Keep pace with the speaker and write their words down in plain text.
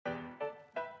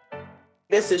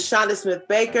This is Chanda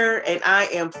Smith-Baker, and I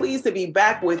am pleased to be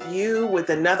back with you with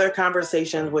another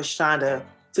conversation with Chanda.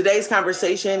 Today's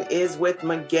conversation is with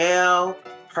Miquel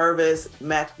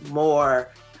McMoore.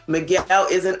 Miquel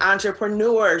is an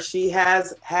entrepreneur. She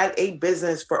has had a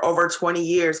business for over 20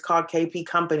 years called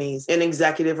kpCompanies, an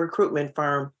executive recruitment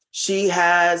firm. She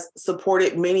has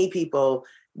supported many people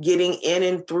getting in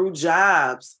and through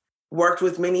jobs, worked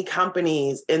with many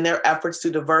companies in their efforts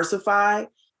to diversify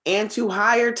and to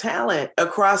hire talent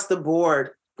across the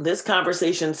board. This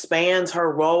conversation spans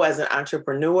her role as an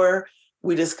entrepreneur.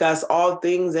 We discuss all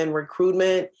things in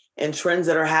recruitment and trends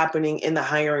that are happening in the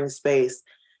hiring space.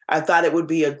 I thought it would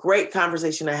be a great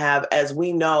conversation to have. As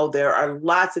we know, there are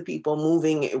lots of people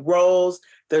moving roles.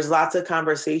 There's lots of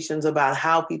conversations about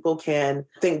how people can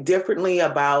think differently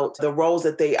about the roles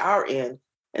that they are in.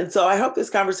 And so I hope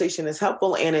this conversation is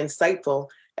helpful and insightful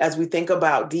as we think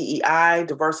about DEI,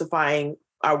 diversifying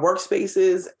our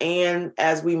workspaces, and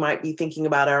as we might be thinking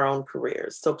about our own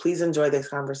careers. So please enjoy this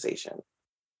conversation.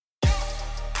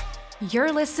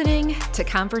 You're listening to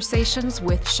Conversations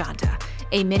with Chanda,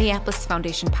 a Minneapolis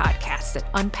Foundation podcast that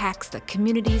unpacks the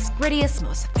community's grittiest,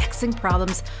 most vexing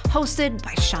problems, hosted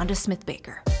by Chanda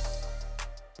Smith-Baker.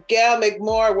 Miquel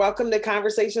McMoore, welcome to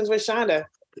Conversations with Chanda.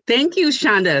 Thank you,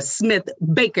 Chanda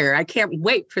Smith-Baker. I can't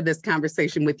wait for this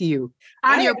conversation with you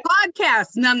on your podcast,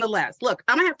 nonetheless. Look,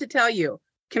 I'm gonna have to tell you,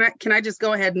 can I just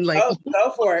go ahead and go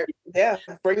for it. Yeah,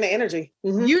 bring the energy.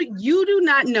 Mm-hmm. You do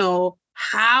not know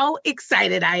how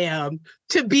excited I am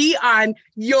to be on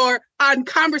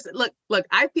conversation. Look,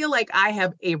 I feel like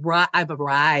I've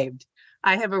arrived.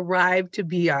 I have arrived to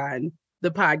be on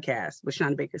the podcast with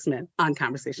Chanda Baker Smith on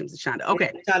Conversations with Chanda.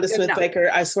 Okay. Chanda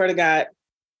Smith-Baker, I swear to God.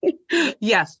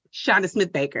 Yes, Chanda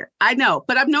Smith-Baker. I know,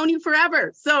 but I've known you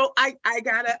forever. So I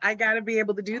gotta be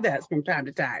able to do that from time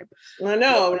to time. I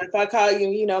know. If I call you,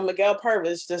 Miquel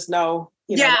Purvis, just know.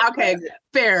 Okay,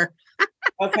 fair.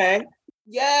 Okay.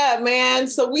 Yeah, man.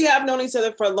 So we have known each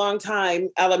other for a long time.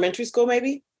 Elementary school,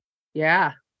 maybe?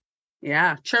 Yeah.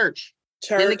 Church.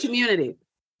 In the community.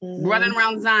 Mm-hmm. Running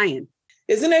around Zion.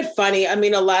 Isn't it funny? I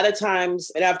mean, a lot of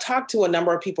times, and I've talked to a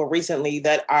number of people recently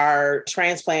that are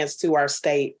transplants to our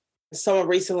state. Someone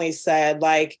recently said,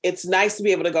 it's nice to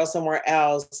be able to go somewhere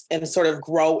else and sort of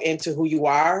grow into who you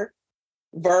are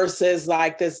versus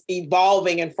this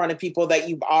evolving in front of people that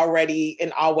you've already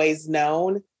and always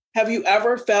known. Have you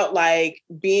ever felt like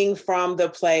being from the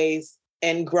place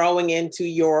and growing into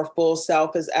your full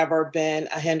self has ever been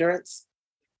a hindrance?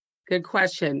 Good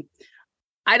question.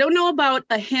 I don't know about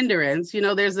a hindrance.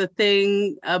 There's a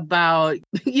thing about,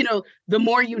 the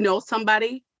more you know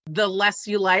somebody, the less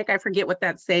you like. I forget what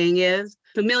that saying is.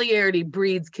 Familiarity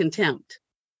breeds contempt.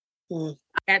 Mm.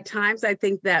 At times, I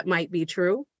think that might be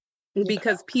true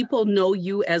because people know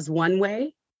you as one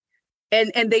way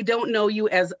and they don't know you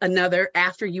as another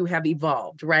after you have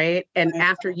evolved, right? And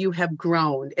after you have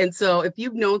grown. And so if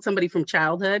you've known somebody from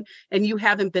childhood and you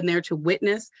haven't been there to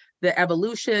witness the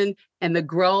evolution and the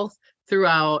growth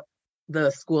throughout the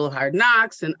School of Hard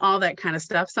Knocks and all that kind of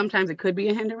stuff, sometimes it could be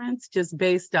a hindrance just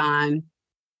based on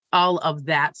all of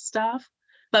that stuff.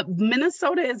 But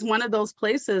Minnesota is one of those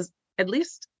places, at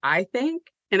least I think,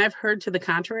 and I've heard to the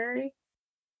contrary,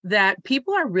 that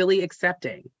people are really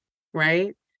accepting,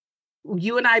 right?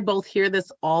 You and I both hear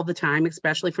this all the time,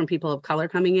 especially from people of color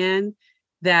coming in,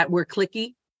 that we're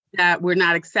cliquey, that we're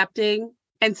not accepting.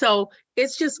 And so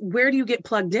it's just, where do you get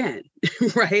plugged in,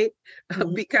 right?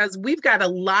 Mm-hmm. Because we've got a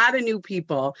lot of new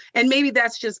people, and maybe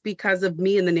that's just because of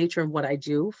me and the nature of what I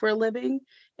do for a living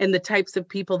and the types of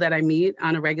people that I meet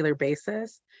on a regular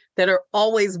basis that are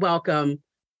always welcome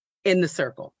in the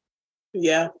circle.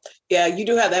 Yeah. Yeah, you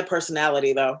do have that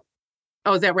personality though.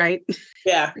 Oh, is that right?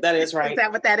 Yeah, that is right. Is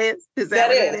that what that is?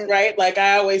 That is, right? Like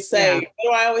I always say, What do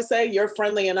I always say? You're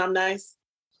friendly and I'm nice.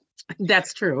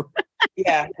 That's true.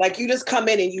 Yeah, you just come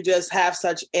in and you just have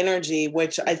such energy,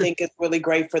 which I think is really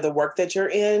great for the work that you're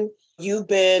in. You've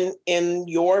been in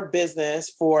your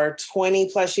business for 20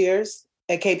 plus years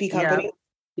at kpCompanies.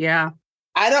 Yeah.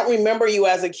 I don't remember you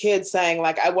as a kid saying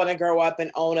I want to grow up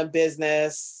and own a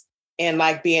business and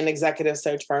be an executive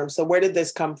search firm. So where did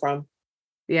this come from?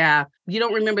 Yeah, you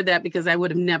don't remember that because I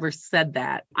would have never said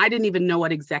that. I didn't even know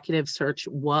what executive search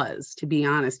was, to be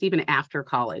honest, even after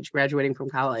college, graduating from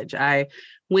college. I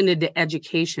went into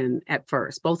education at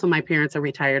first. Both of my parents are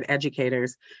retired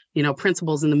educators,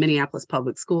 principals in the Minneapolis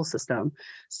public school system.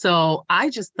 So I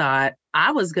just thought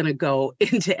I was going to go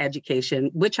into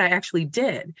education, which I actually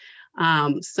did.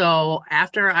 So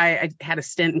after I had a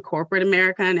stint in corporate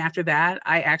America, and after that,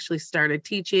 I actually started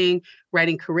teaching,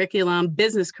 writing curriculum,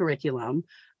 business curriculum,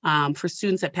 for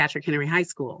students at Patrick Henry High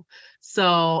School.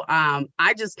 So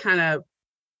I just kind of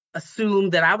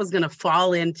assumed that I was going to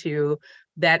fall into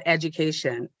that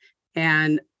education.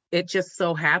 And it just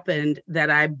so happened that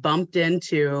I bumped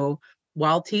into,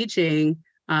 while teaching,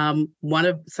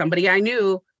 somebody I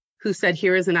knew who said,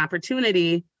 here is an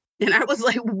opportunity. And I was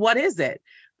like, what is it?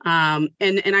 And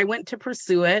I went to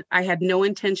pursue it. I had no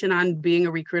intention on being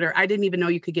a recruiter. I didn't even know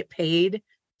you could get paid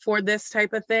for this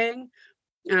type of thing.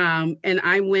 And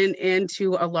I went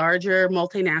into a larger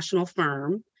multinational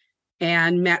firm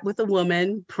and met with a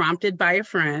woman prompted by a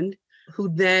friend who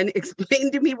then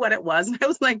explained to me what it was. And I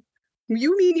was like,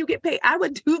 you mean you get paid? I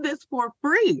would do this for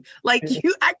free. Like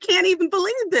I can't even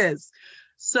believe this.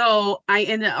 So I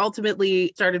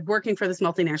ultimately started working for this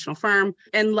multinational firm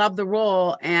and loved the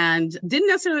role, and didn't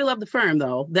necessarily love the firm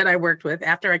though that I worked with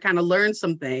after I kind of learned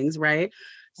some things, right?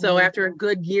 So after a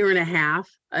good year and a half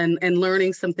and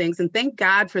learning some things, and thank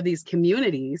God for these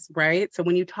communities, right? So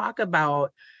when you talk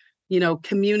about,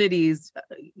 communities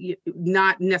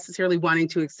not necessarily wanting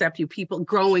to accept you, people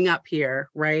growing up here,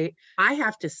 right? I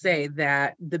have to say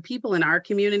that the people in our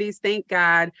communities, thank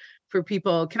God for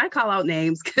people, can I call out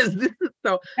names? Because this is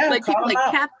so, like people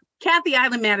like Kathy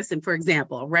Island Madison, for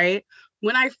example, right?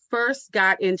 When I first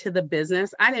got into the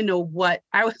business, I didn't know what,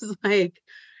 I was like,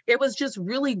 it was just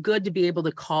really good to be able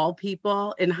to call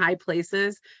people in high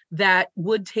places that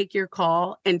would take your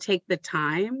call and take the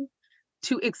time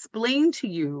to explain to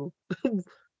you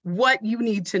what you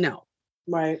need to know.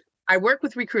 Right. I work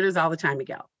with recruiters all the time,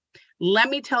 Miguel. Let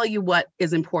me tell you what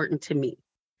is important to me.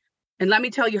 And let me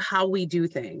tell you how we do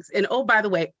things. And oh, by the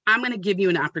way, I'm going to give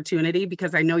you an opportunity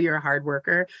because I know you're a hard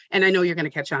worker and I know you're going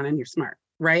to catch on and you're smart,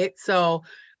 right? So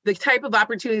the type of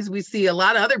opportunities we see a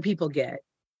lot of other people get,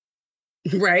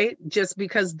 right? Just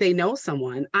because they know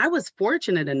someone. I was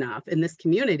fortunate enough in this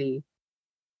community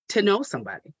to know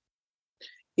somebody.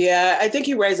 Yeah, I think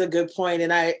you raise a good point.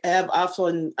 And I have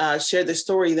often shared the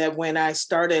story that when I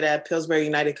started at Pillsbury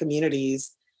United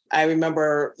Communities, I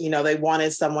remember, they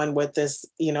wanted someone with this,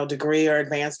 degree or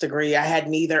advanced degree. I had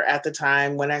neither at the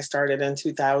time when I started in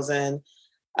 2000.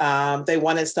 They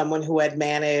wanted someone who had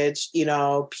managed,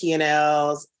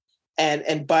 P&Ls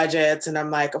and budgets. And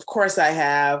I'm like, of course I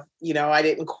have, I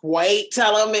didn't quite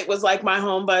tell them it was like my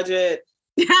home budget.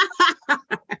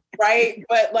 Right.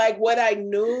 But like what I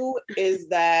knew is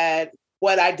that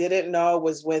what I didn't know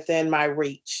was within my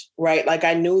reach, right? Like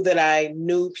I knew that I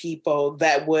knew people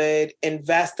that would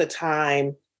invest the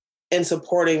time in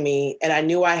supporting me. And I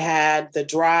knew I had the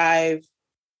drive,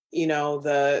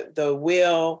 the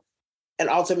will, and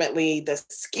ultimately the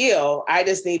skill. I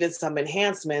just needed some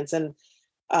enhancements and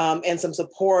some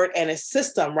support and a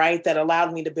system, right, that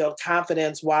allowed me to build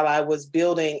confidence while I was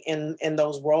building in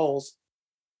those roles.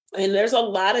 And there's a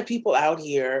lot of people out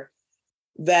here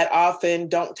that often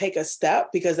don't take a step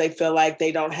because they feel like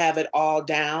they don't have it all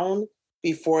down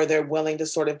before they're willing to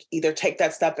sort of either take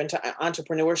that step into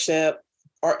entrepreneurship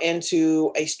or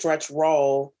into a stretch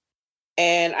role.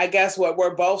 And I guess what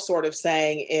we're both sort of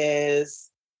saying is,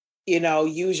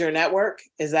 use your network.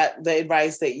 Is that the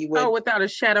advice that you would? Oh, without a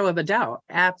shadow of a doubt.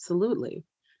 Absolutely.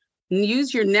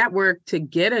 Use your network to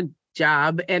get a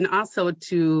job and also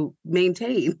to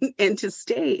maintain and to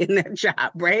stay in that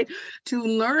job, right? To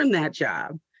learn that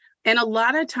job. And a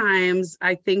lot of times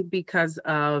I think because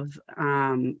of,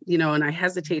 and I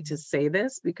hesitate to say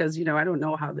this because, I don't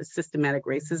know how the systematic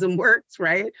racism works,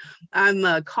 right? I'm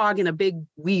a cog in a big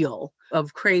wheel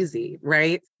of crazy,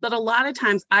 right? But a lot of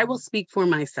times I will speak for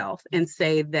myself and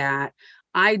say that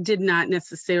I did not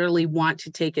necessarily want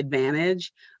to take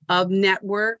advantage of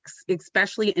networks,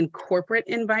 especially in corporate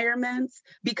environments,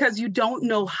 because you don't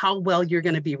know how well you're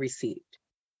going to be received.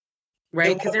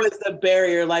 Right. What was the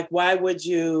barrier? Like, what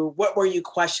were you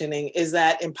questioning? Is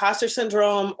that imposter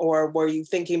syndrome, or were you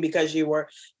thinking because you were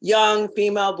young,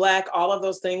 female, Black, all of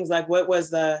those things? Like, what was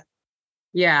the?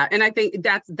 Yeah. And I think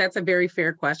that's a very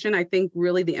fair question. I think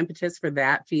really the impetus for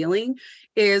that feeling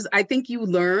is I think you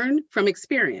learn from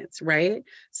experience, right?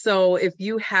 So if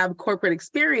you have corporate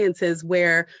experiences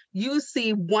where you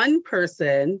see one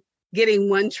person getting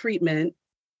one treatment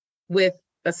with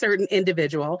a certain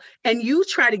individual, and you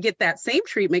try to get that same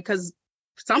treatment because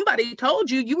somebody told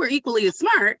you were equally as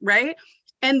smart, right?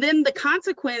 And then the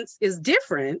consequence is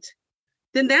different,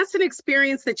 then that's an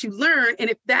experience that you learn. And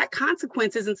if that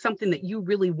consequence isn't something that you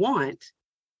really want,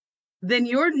 then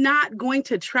you're not going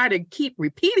to try to keep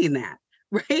repeating that,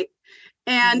 right?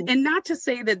 And not to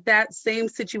say that same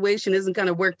situation isn't going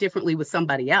to work differently with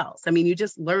somebody else. I mean, you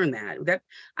just learn that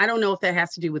I don't know if that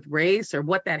has to do with race or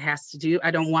what that has to do.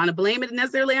 I don't want to blame it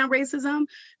necessarily on racism,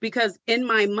 because in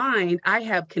my mind, I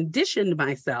have conditioned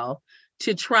myself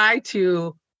to try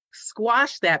to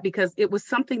squash that because it was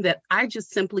something that I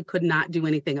just simply could not do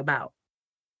anything about.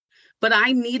 but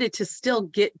I needed to still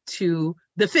get to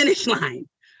the finish line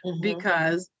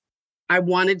because I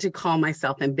wanted to call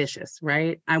myself ambitious,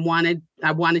 right? I wanted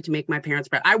to make my parents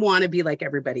proud. I want to be like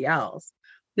everybody else.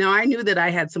 Now, I knew that I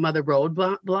had some other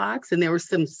roadblocks, and there were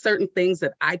some certain things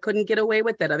that I couldn't get away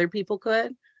with that other people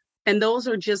could. And those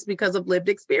are just because of lived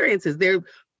experiences. They're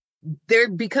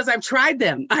because I've tried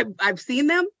them. I've seen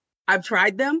them. I've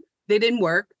tried them. They didn't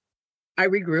work. I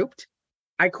regrouped.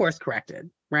 I course corrected,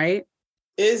 right?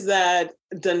 Is that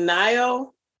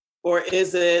denial, or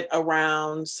is it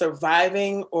around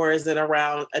surviving, or is it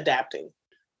around adapting?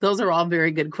 Those are all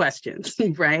very good questions,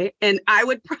 right? And I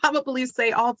would probably say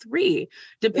all three,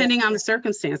 depending on the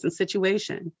circumstance and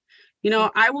situation. You know,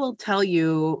 I will tell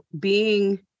you,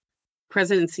 being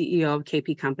president and CEO of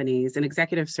kpCompanies, an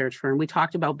executive search firm, we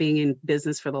talked about being in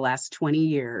business for the last 20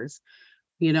 years,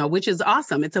 you know, which is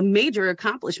awesome. It's a major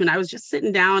accomplishment. I was just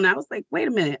sitting down. I was like, wait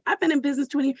a minute, I've been in business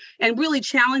 20 and really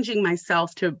challenging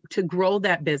myself to grow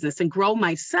that business and grow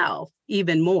myself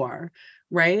even more,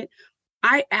 right?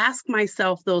 I ask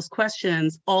myself those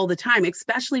questions all the time,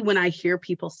 especially when I hear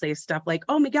people say stuff like,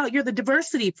 oh, Miquel, you're the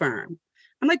diversity firm.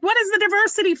 I'm like, what is the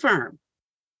diversity firm?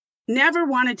 Never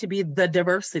wanted to be the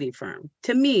diversity firm.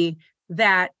 To me,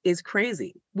 that is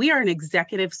crazy. We are an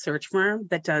executive search firm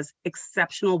that does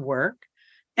exceptional work,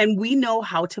 and we know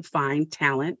how to find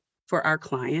talent for our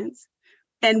clients.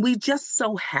 And we just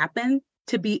so happen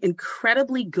to be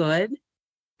incredibly good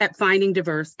at finding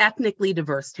ethnically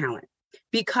diverse talent,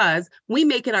 because we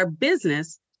make it our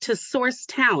business to source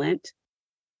talent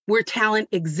where talent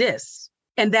exists.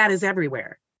 And that is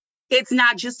everywhere. It's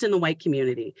not just in the white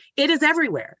community. It is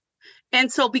everywhere. And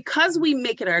so because we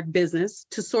make it our business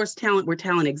to source talent where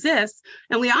talent exists,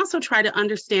 and we also try to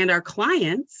understand our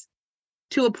clients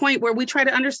to a point where we try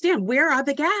to understand, where are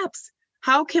the gaps?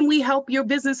 How can we help your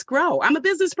business grow? I'm a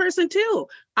business person too.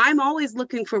 I'm always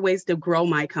looking for ways to grow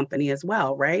my company as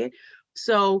well, right?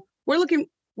 So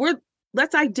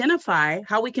let's identify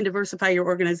how we can diversify your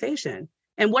organization.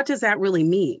 And what does that really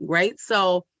mean, right?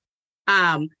 So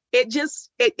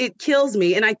it kills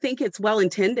me. And I think it's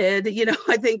well-intended. You know,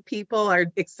 I think people are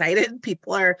excited.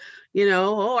 People are, you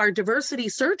know, oh, our diversity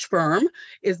search firm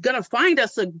is going to find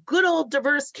us a good old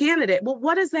diverse candidate. Well,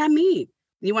 what does that mean?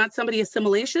 You want somebody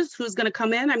assimilations who's going to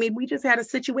come in? I mean, we just had a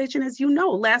situation, as you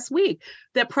know, last week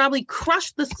that probably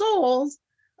crushed the souls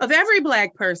of every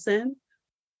Black person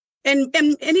and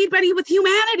anybody with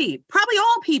humanity, probably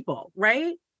all people,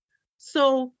 right?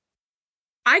 So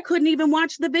I couldn't even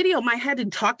watch the video. I had to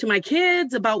talk to my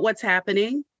kids about what's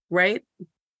happening, right?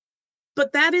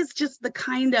 But that is just the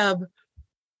kind of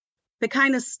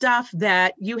stuff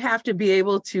that you have to be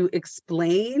able to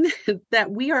explain,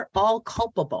 that we are all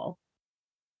culpable.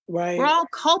 Right. We're all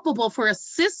culpable for a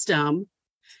system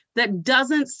that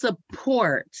doesn't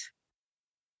support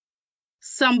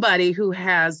somebody who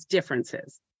has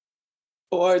differences.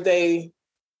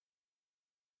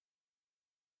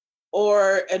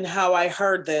 And how I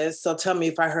heard this, so tell me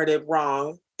if I heard it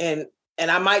wrong. And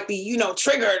I might be, you know,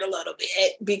 triggered a little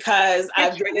bit because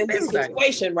I've been in this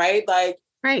situation, right? Like,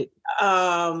 right.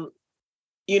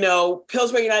 You know,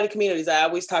 Pillsbury United Communities, I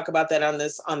always talk about that on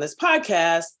this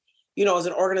podcast, you know, is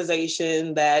an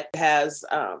organization that has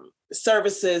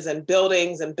services and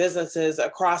buildings and businesses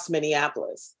across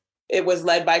Minneapolis. It was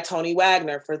led by Tony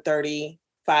Wagner for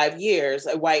 35 years,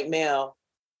 a white male.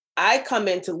 I come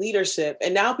into leadership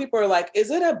and now people are like, is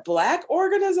it a Black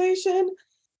organization?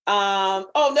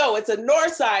 Oh no, it's a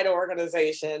North Side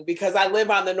organization because I live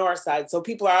on the North Side. So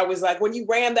people are always like, when you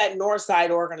ran that North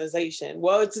Side organization,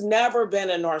 well, it's never been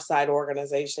a North Side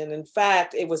organization. In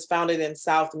fact, it was founded in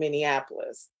South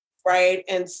Minneapolis, right?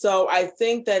 And so I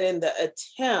think that in the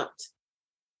attempt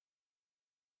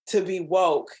to be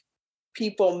woke,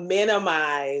 people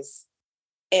minimize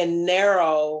and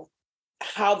narrow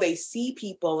how they see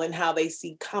people and how they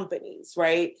see companies,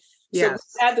 right? Yes.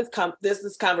 So we had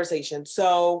this conversation.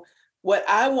 So what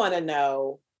I want to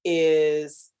know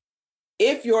is,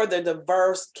 if you're the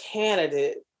diverse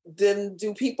candidate, then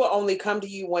do people only come to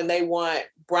you when they want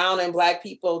brown and Black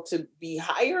people to be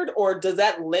hired? Or does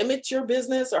that limit your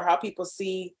business or how people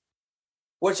see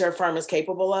what your firm is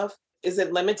capable of? Is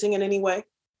it limiting in any way?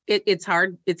 It's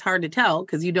hard to tell,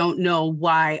 because you don't know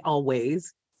why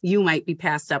always you might be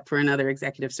passed up for another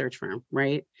executive search firm,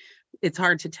 right? It's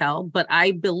hard to tell, but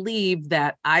I believe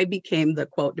that I became the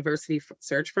quote diversity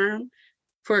search firm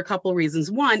for a couple of reasons.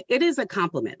 One, it is a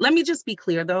compliment. Let me just be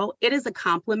clear though, it is a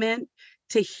compliment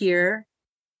to hear,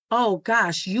 oh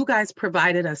gosh, you guys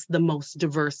provided us the most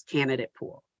diverse candidate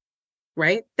pool,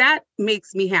 right? That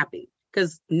makes me happy,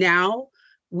 because now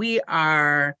we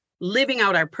are living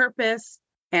out our purpose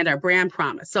and our brand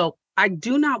promise. So I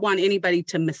do not want anybody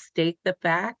to mistake the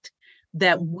fact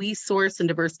that we source in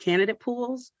diverse candidate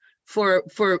pools for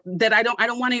that. I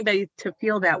don't want anybody to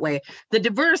feel that way. The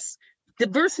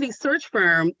diversity search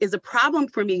firm is a problem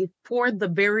for me for the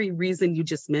very reason you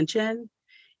just mentioned,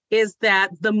 is that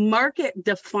the market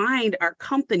defined our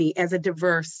company as a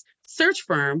diverse search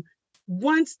firm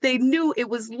once they knew it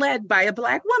was led by a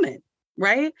Black woman,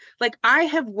 right? Like, I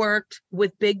have worked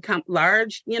with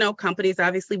large, companies.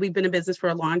 Obviously, we've been in business for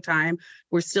a long time.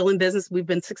 We're still in business. We've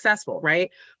been successful, right?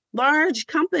 Large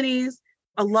companies,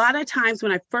 a lot of times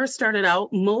when I first started out,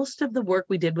 most of the work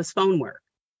we did was phone work.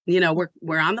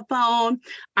 We're on the phone.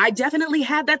 I definitely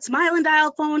had that smile and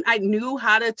dial phone. I knew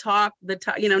how to talk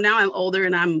now I'm older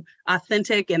and I'm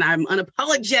authentic and I'm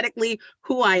unapologetically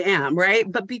who I am, right?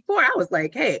 But before, I was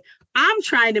like, hey, I'm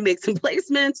trying to make some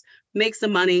placements, make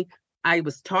some money. I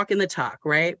was talking the talk,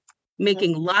 right?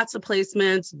 Making lots of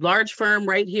placements, large firm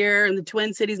right here in the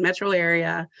Twin Cities metro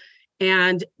area.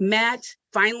 And met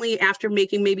finally, after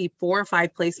making maybe 4 or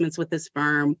 5 placements with this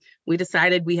firm, we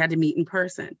decided we had to meet in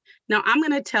person. Now, I'm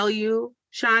going to tell you,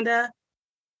 Chanda,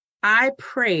 I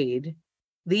prayed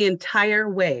the entire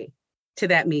way to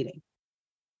that meeting.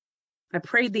 I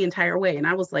prayed the entire way. And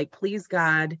I was like, please,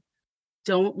 God,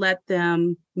 don't let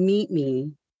them meet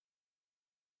me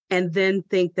and then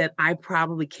think that I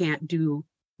probably can't do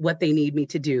what they need me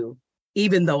to do,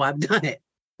 even though I've done it.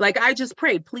 Like, I just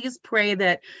prayed, please pray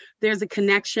that there's a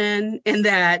connection and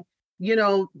that,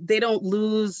 they don't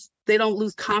lose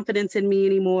confidence in me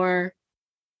anymore.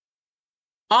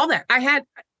 All that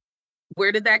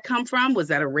where did that come from? Was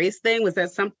that a race thing? Was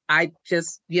that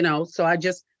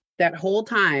that whole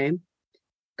time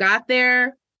got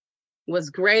there, was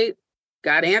great,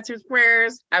 God answers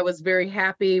prayers. I was very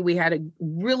happy. We had a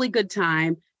really good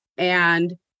time.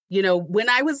 And, when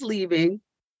I was leaving,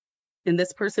 and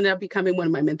this person ended up becoming one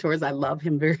of my mentors. I love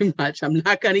him very much. I'm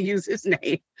not going to use his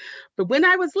name. But when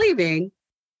I was leaving,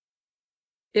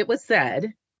 it was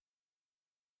said,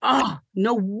 oh,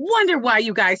 no wonder why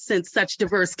you guys sent such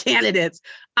diverse candidates.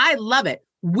 I love it.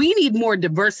 We need more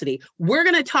diversity. We're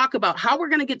going to talk about how we're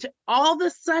going to get to, all of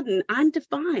a sudden, I'm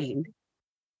defined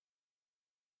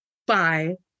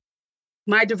by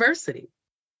my diversity.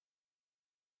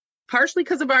 Partially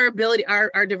because of our ability,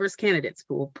 our diverse candidates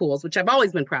pools, which I've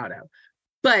always been proud of.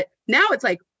 But now it's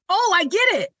like, oh, I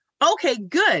get it. Okay,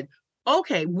 good.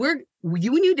 Okay, you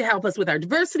need to help us with our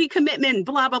diversity commitment and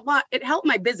blah, blah, blah. It helped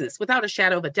my business without a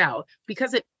shadow of a doubt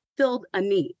because it filled a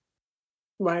need.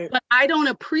 Right. But I don't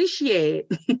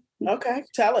appreciate. Okay,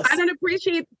 tell us. I don't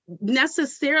appreciate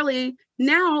necessarily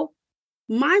now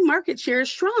my market share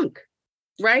shrunk,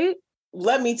 right?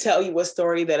 Let me tell you a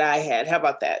story that I had. How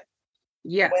about that?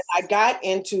 Yes. When I got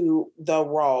into the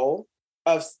role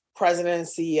of president and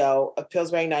CEO of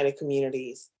Pillsbury United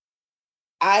Communities,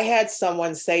 I had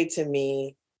someone say to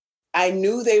me, I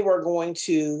knew they were going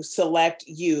to select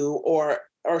you or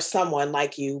someone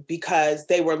like you because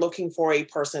they were looking for a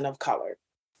person of color,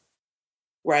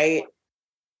 right?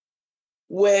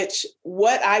 Which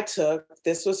what I took,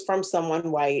 this was from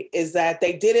someone white, is that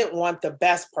they didn't want the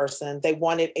best person. They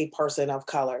wanted a person of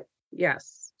color.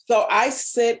 Yes. So I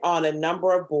sit on a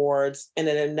number of boards and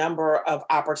in a number of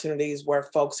opportunities where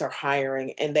folks are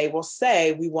hiring, and they will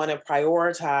say, we want to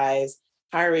prioritize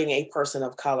hiring a person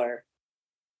of color.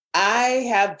 I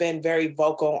have been very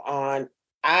vocal on,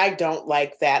 I don't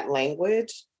like that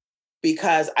language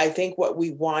because I think what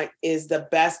we want is the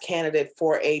best candidate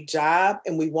for a job,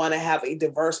 and we want to have a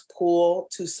diverse pool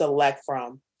to select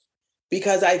from.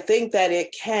 Because I think that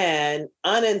it can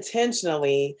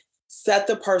unintentionally set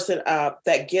the person up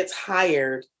that gets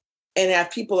hired and have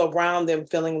people around them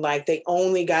feeling like they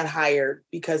only got hired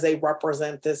because they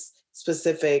represent this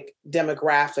specific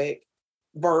demographic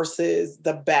versus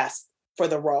the best for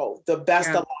the role, the best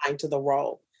aligned to the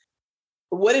role.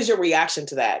 What is your reaction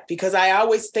to that? Because I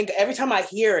always think every time I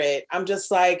hear it, I'm just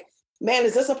like, man,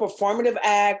 is this a performative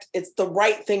act? It's the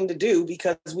right thing to do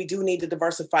because we do need to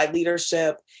diversify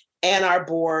leadership and our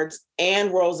boards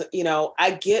and roles.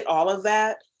 I get all of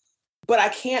that. But I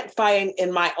can't find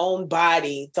in my own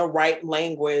body the right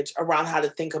language around how to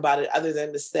think about it other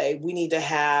than to say we need to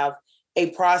have a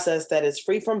process that is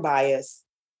free from bias.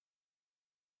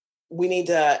 We need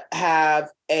to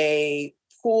have a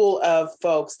pool of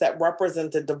folks that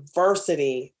represent the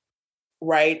diversity,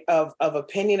 right, of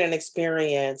opinion and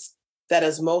experience that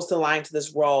is most aligned to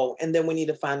this role. And then we need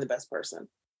to find the best person.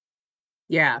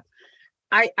 Yeah.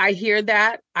 I hear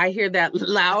that. I hear that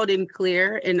loud and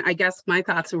clear. And I guess my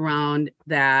thoughts around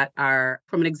that are,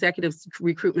 from an executive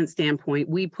recruitment standpoint,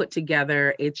 we put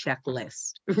together a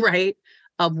checklist, right,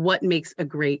 of what makes a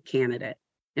great candidate.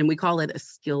 and we call it a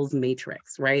skills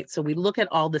matrix, right? So we look at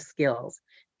all the skills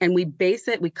and we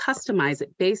customize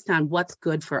it based on what's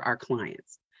good for our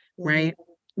clients, right?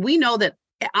 We know that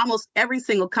almost every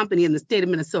single company in the state of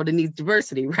Minnesota needs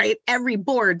diversity, right? Every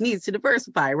board needs to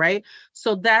diversify, right?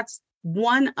 So that's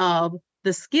one of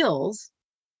the skills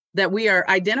that we are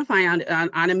identifying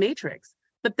on a matrix.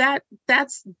 But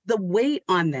that's the weight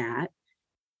on that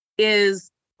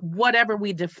is whatever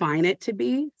we define it to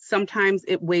be. Sometimes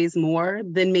it weighs more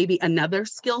than maybe another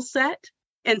skill set,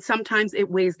 and sometimes it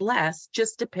weighs less,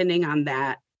 just depending on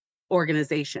that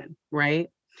organization, right?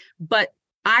 But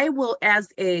I will, as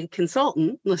a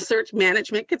consultant, a search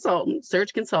management consultant,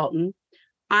 search consultant,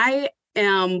 I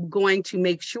am going to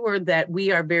make sure that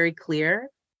we are very clear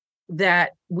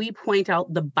that we point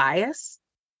out the bias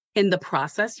in the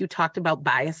process. You talked about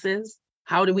biases.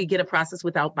 How do we get a process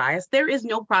without bias? There is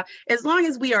no as long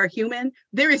as we are human,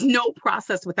 there is no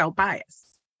process without bias.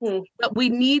 But we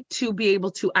need to be able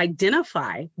to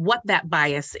identify what that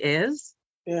bias is,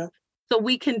 so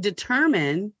we can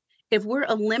determine if we're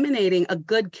eliminating a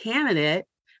good candidate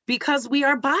because we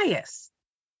are biased.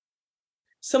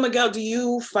 So, Miquel, do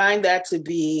you find that to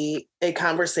be a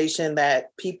conversation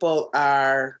that people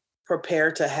are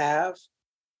prepared to have?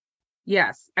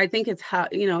 Yes, I think it's how,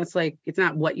 it's like, it's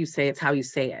not what you say, it's how you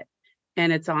say it.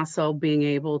 And it's also being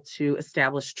able to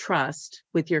establish trust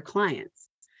with your clients.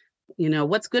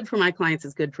 What's good for my clients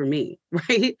is good for me,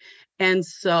 right? And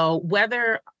so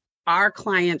whether our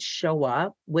clients show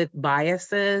up with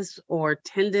biases or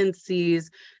tendencies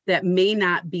that may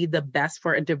not be the best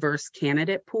for a diverse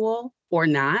candidate pool or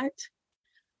not,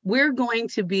 we're going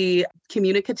to be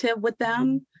communicative with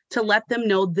them to let them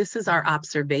know this is our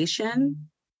observation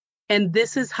and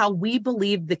this is how we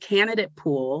believe the candidate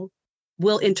pool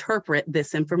will interpret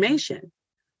this information,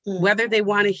 whether they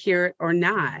want to hear it or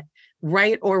not.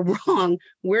 Right or wrong,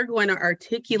 we're going to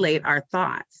articulate our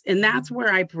thoughts. And that's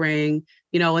where I bring,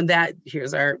 and that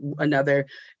here's another,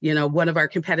 one of our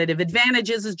competitive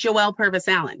advantages is Joelle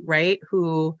Purvis-Allen, right?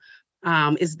 Who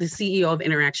is the CEO of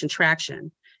Interaction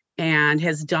Traction and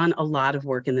has done a lot of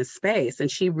work in this space. And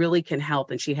she really can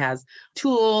help. And she has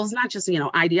tools, not just,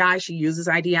 IDI, she uses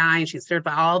IDI and she's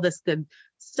certified, all this good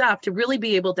stuff to really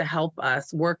be able to help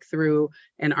us work through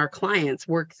and our clients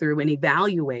work through and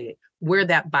evaluate where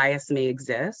that bias may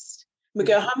exist.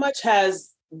 Miquel, how much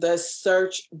has the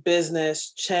search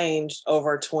business changed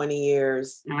over 20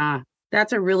 years?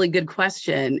 That's a really good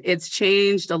question. It's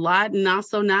changed a lot and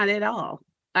also not at all.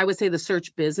 I would say the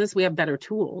search business, we have better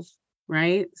tools,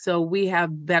 right? So we have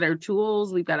better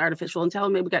tools. We've got artificial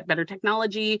intelligence. We've got better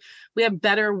technology. We have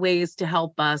better ways to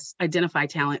help us identify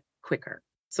talent quicker.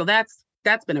 So that's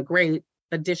been a great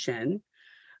addition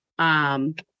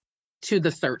to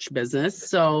the search business.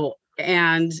 So,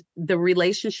 and the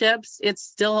relationships, it's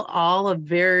still all a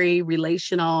very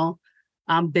relational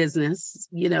business.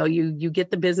 You get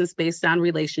the business based on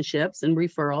relationships and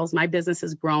referrals. My business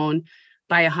has grown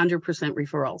by 100%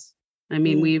 referrals. I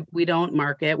mean, we don't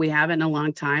market. We haven't in a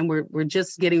long time. We're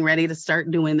just getting ready to start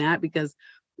doing that because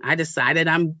I decided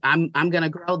I'm going to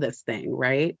grow this thing,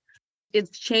 right?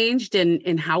 It's changed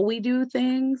in how we do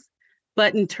things.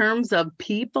 But in terms of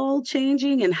people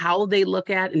changing and how they look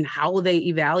at and how they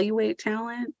evaluate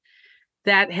talent,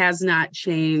 that has not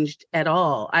changed at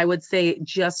all. I would say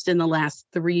just in the last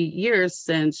 3 years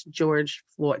since George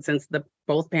Floyd, since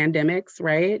both pandemics,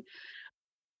 right?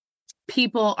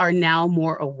 People are now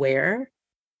more aware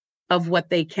of what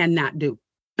they cannot do.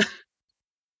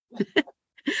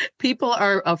 People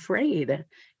are afraid.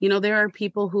 There are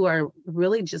people who are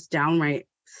really just downright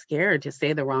scared to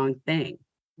say the wrong thing.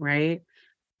 Right.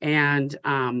 And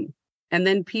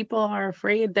then people are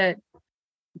afraid that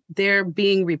they're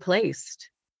being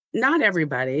replaced. Not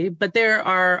everybody, but there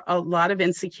are a lot of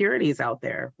insecurities out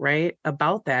there, right,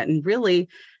 about that. And really,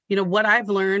 what I've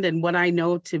learned and what I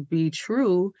know to be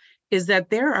true is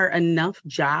that there are enough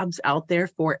jobs out there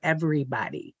for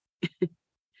everybody.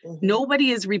 Nobody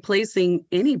is replacing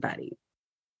anybody.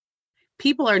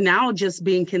 People are now just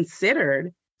being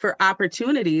considered for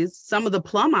opportunities, some of the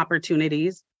plum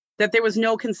opportunities that there was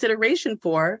no consideration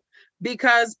for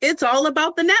because it's all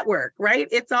about the network, right?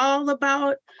 It's all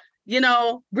about,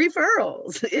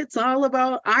 referrals. It's all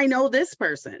about, I know this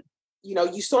person.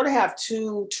 You sort of have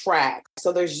two tracks.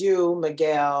 So there's you,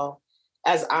 Miquel,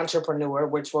 as entrepreneur,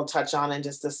 which we'll touch on in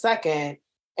just a second.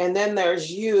 And then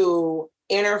there's you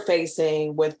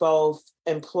interfacing with both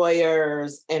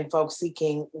employers and folks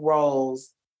seeking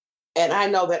roles. And I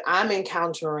know that I'm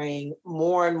encountering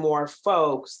more and more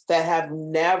folks that have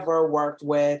never worked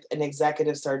with an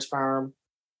executive search firm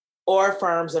or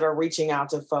firms that are reaching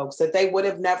out to folks that they would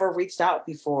have never reached out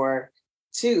before.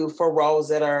 too for roles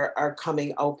that are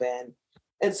coming open.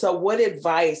 And so what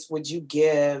advice would you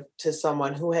give to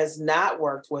someone who has not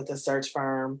worked with a search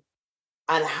firm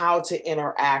on how to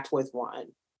interact with one?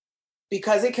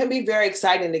 Because it can be very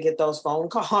exciting to get those phone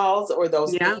calls or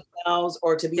those emails,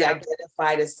 or to be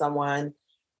identified as someone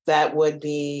that would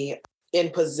be in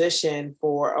position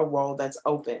for a role that's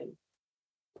open.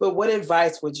 But what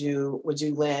advice would you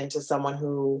lend to someone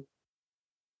who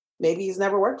maybe has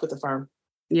never worked with a firm?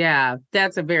 Yeah,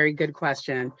 that's a very good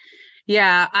question.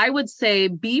 Yeah, I would say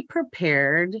be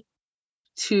prepared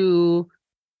to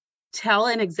tell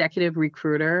an executive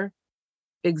recruiter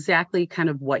exactly kind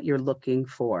of what you're looking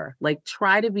for. Like,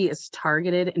 try to be as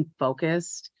targeted and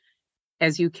focused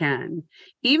as you can,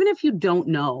 even if you don't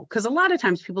know, because a lot of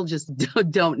times people just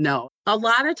don't know. A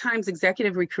lot of times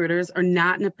executive recruiters are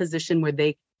not in a position where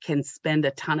they can spend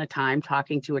a ton of time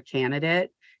talking to a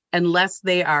candidate unless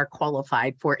they are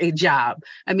qualified for a job.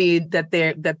 I mean, that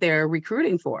they're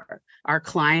recruiting for. Our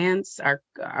clients are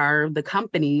the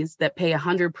companies that pay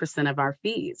 100% of our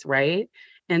fees, right?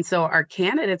 And so our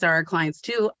candidates are our clients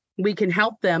too. We can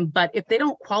help them, but if they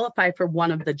don't qualify for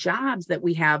one of the jobs that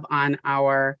we have on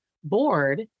our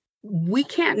board, we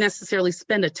can't necessarily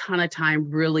spend a ton of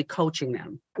time really coaching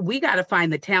them. We got to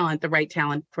find the right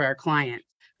talent for our client.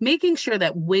 Making sure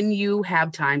that when you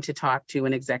have time to talk to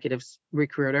an executive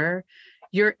recruiter,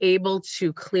 you're able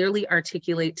to clearly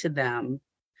articulate to them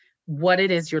what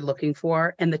it is you're looking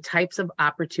for and the types of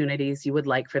opportunities you would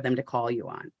like for them to call you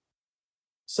on.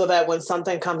 So that when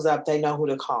something comes up, they know who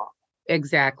to call.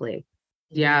 Exactly.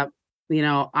 Yeah.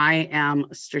 I am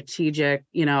a strategic,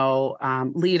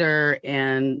 leader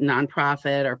in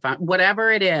nonprofit or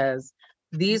whatever it is.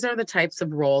 These are the types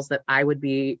of roles that I would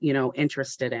be,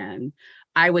 interested in.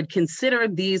 I would consider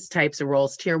these types of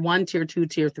roles tier 1, tier 2,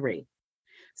 tier 3.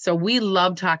 So we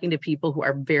love talking to people who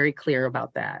are very clear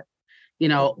about that.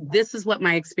 This is what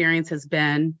my experience has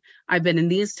been. I've been in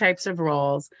these types of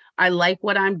roles. I like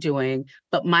what I'm doing,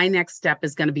 but my next step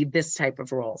is going to be this type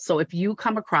of role. So if you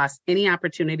come across any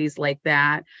opportunities like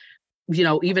that,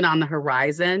 even on the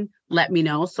horizon, let me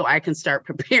know so I can start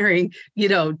preparing,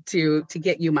 to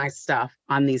get you my stuff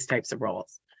on these types of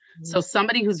roles. Mm-hmm. So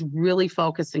somebody who's really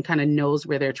focused and kind of knows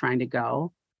where they're trying to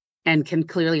go and can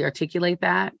clearly articulate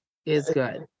that is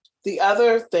good. The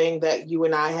other thing that you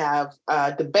and I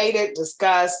have debated,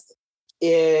 discussed,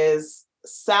 is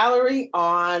salary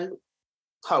on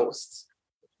posts.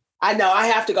 I know I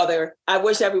have to go there. I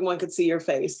wish everyone could see your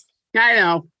face. I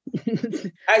know.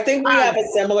 I think we have a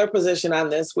similar position on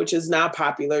this, which is not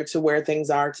popular to where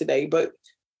things are today. But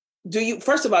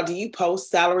first of all, do you post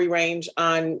salary range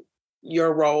on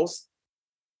your roles?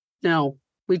 No,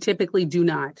 we typically do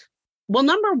not. Well,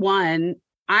 number one,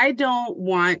 I don't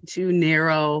want to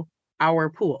narrow our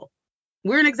pool.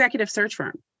 We're an executive search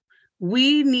firm.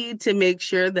 We need to make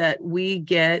sure that we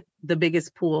get the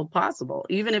biggest pool possible.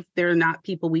 Even if they're not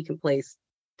people we can place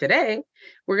today,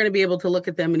 we're going to be able to look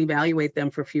at them and evaluate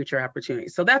them for future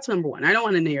opportunities. So that's number one. I don't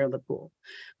want to narrow the pool.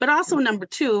 But also number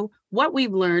two, what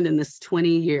we've learned in this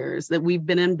 20 years that we've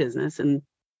been in business and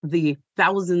the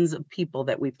thousands of people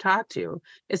that we've talked to,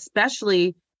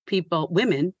 especially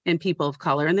women and people of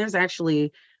color, and there's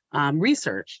actually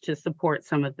research to support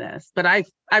some of this, but I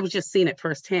was just seeing it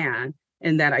firsthand,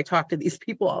 and that I talk to these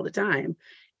people all the time,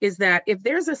 is that if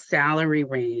there's a salary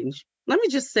range, let me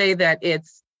just say that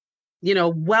it's,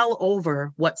 well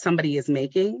over what somebody is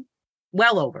making,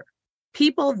 well over.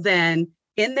 People then,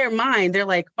 in their mind, they're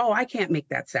like, oh, I can't make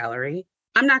that salary.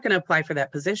 I'm not going to apply for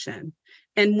that position.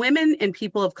 And women and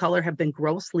people of color have been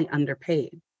grossly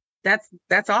underpaid.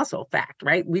 That's also a fact,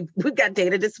 right? We've got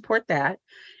data to support that.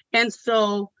 And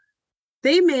so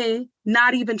they may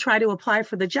not even try to apply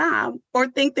for the job or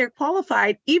think they're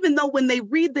qualified, even though when they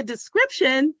read the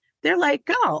description, they're like,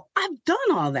 oh, I've done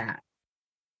all that.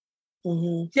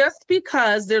 Mm-hmm. Just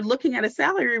because they're looking at a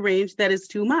salary range that is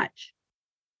too much.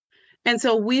 And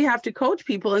so we have to coach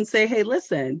people and say, hey,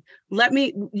 listen,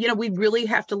 we really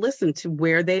have to listen to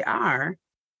where they are,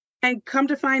 and come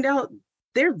to find out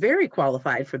they're very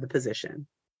qualified for the position.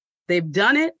 They've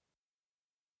done it.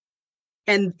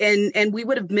 And we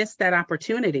would have missed that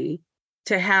opportunity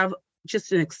to have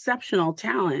just an exceptional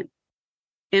talent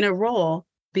in a role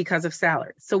because of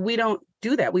salary. So we don't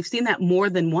do that. We've seen that more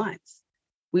than once.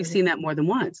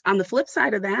 On the flip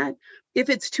side of that, if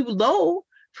it's too low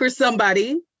for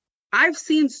somebody, I've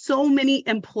seen so many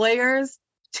employers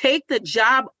take the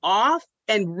job off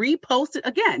and repost it.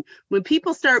 Again, when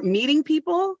people start meeting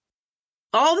people,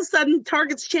 all of a sudden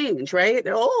targets change, right?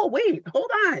 Oh, wait, hold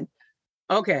on.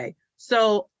 Okay.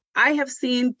 So I have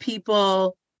seen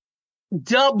people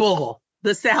double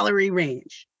the salary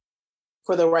range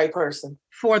For the right person.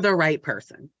 For the right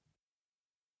person.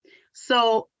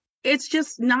 So it's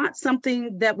just not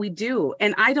something that we do.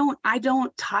 And I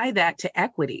don't tie that to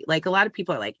equity. Like, a lot of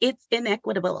people are like, it's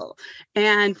inequitable,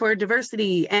 and for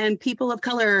diversity and people of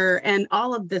color and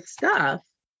all of this stuff.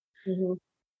 Mm-hmm.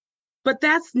 But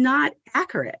that's not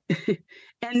accurate.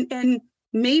 and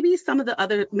maybe some of the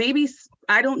other, maybe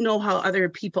I don't know how other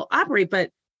people operate, but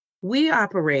we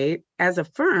operate as a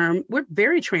firm. We're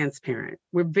very transparent.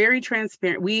 We're very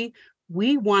transparent. We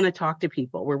want to talk to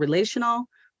people. We're relational.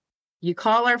 You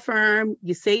call our firm,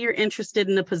 you say you're interested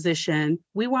in a position.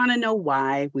 We want to know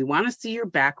why. We want to see your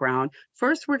background.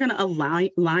 First, we're going to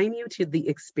align you to the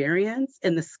experience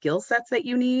and the skill sets that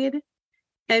you need.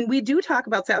 And we do talk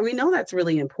about salary. We know that's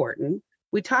really important.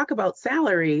 We talk about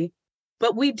salary,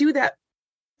 but we do that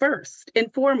first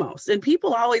and foremost. And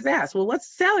people always ask, well, what's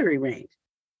the salary range?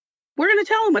 We're going to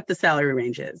tell them what the salary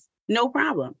range is. No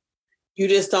problem. You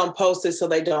just don't post it so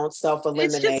they don't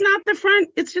self-eliminate. It's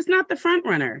just not the front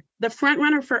runner. The front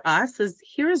runner for us is,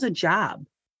 here's a job.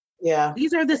 Yeah.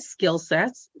 These are the skill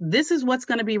sets. This is what's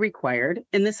going to be required,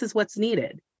 and this is what's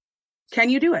needed. Can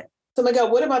you do it? So, Miquel,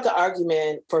 what about the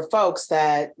argument for folks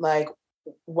that, like,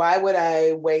 why would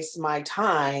I waste my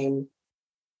time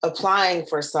applying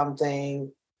for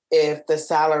something if the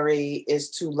salary is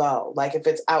too low? Like, if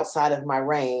it's outside of my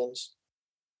range?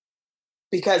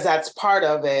 Because that's part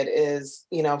of it is,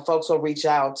 folks will reach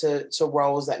out to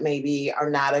roles that maybe are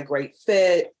not a great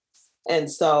fit. And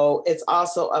so it's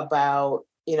also about,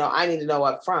 I need to know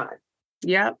up front.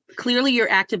 Yeah. Clearly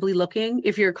you're actively looking.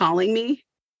 If you're calling me,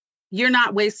 you're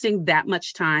not wasting that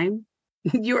much time.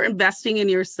 You're investing in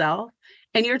yourself,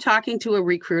 and you're talking to a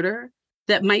recruiter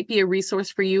that might be a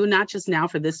resource for you, not just now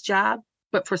for this job,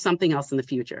 but for something else in the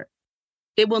future.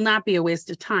 It will not be a waste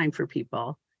of time for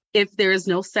people if there is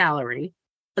no salary.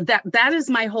 That is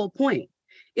my whole point.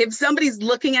 If somebody's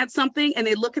looking at something and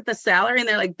they look at the salary and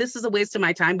they're like, this is a waste of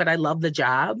my time, but I love the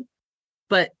job,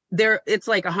 but it's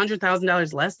like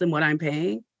 $100,000 less than what I'm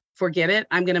paying, forget it,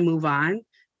 I'm going to move on.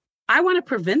 I want to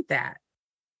prevent that.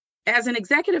 As an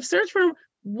executive search firm,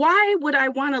 why would I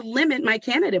want to limit my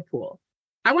candidate pool?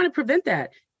 I want to prevent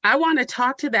that. I want to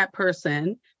talk to that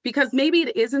person because maybe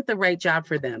it isn't the right job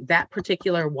for them, that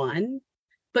particular one,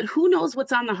 but who knows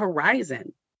what's on the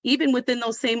horizon, even within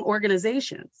those same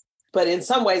organizations. But in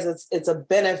some ways, it's a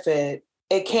benefit.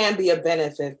 It can be a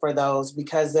benefit for those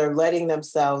because they're letting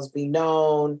themselves be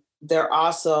known. They're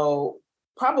also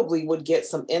probably would get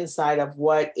some insight of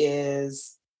what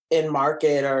is in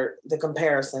market or the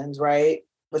comparisons, right?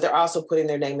 But they're also putting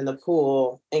their name in the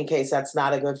pool in case that's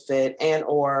not a good fit, and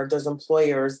or there's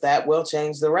employers that will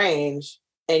change the range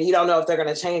and you don't know if they're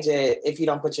going to change it if you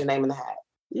don't put your name in the hat.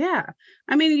 Yeah.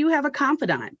 I mean, you have a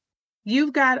confidant.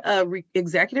 You've got a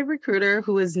executive recruiter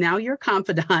who is now your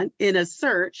confidant in a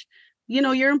search.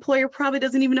 Your employer probably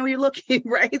doesn't even know you're looking,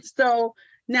 right? So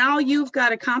now you've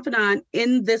got a confidant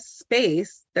in this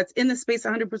space that's in the space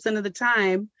 100% of the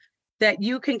time that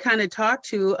you can kind of talk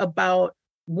to about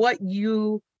what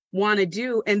you want to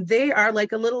do. And they are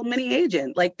like a little mini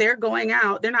agent. Like, they're going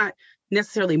out, they're not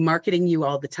necessarily marketing you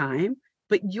all the time,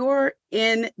 but you're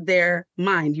in their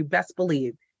mind. You best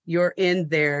believe you're in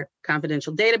their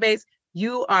confidential database.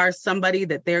 You are somebody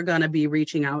that they're going to be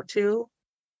reaching out to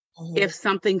if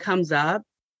something comes up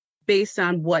based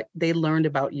on what they learned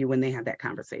about you when they had that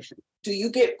conversation. Do you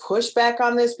get pushback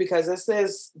on this? Because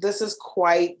this is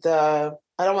quite the,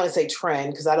 I don't want to say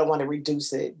trend because I don't want to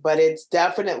reduce it, but it's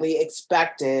definitely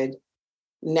expected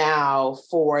now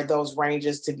for those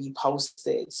ranges to be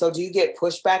posted. So do you get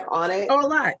pushback on it? Oh, a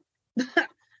lot.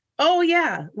 Oh,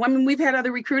 yeah. I mean, we've had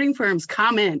other recruiting firms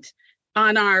comment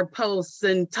on our posts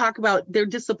and talk about their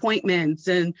disappointments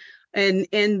and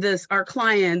our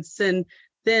clients, and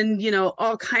then,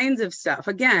 all kinds of stuff.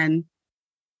 Again,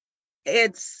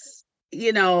 it's,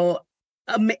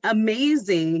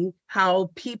 amazing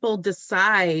how people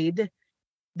decide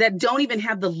that don't even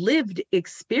have the lived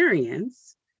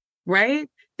experience, right?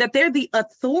 That they're the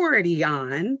authority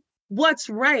on what's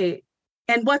right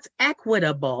and what's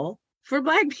equitable for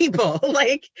Black people.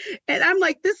 And I'm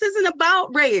like, this isn't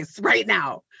about race right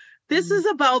now. This is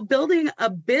about building a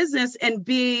business and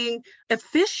being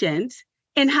efficient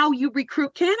in how you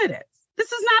recruit candidates.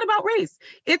 This is not about race.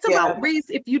 It's about race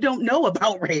if you don't know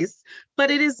about race, but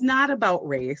it is not about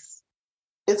race.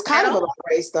 It's kind of about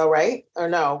race though, right? Or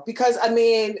no? Because I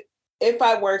mean, if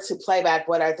I were to play back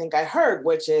what I think I heard,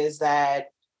 which is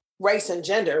that race and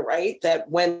gender, right?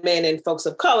 That women and folks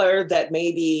of color that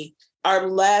maybe are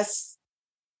less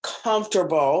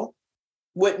comfortable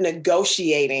with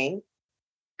negotiating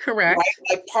Correct.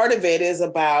 Right? Like part of it is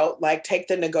about like take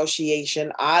the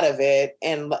negotiation out of it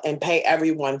and pay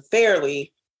everyone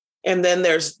fairly. And then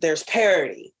there's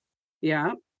parity.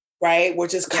 Yeah. Right?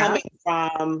 Which is coming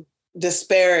from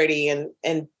disparity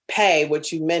and pay,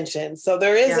 which you mentioned. So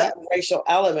there is a racial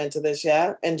element to this,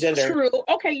 and gender. True.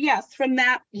 Okay, yes, from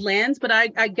that lens, but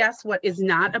I guess what is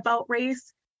not about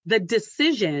race, the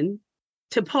decision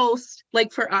to post,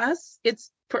 like for us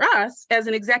as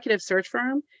an executive search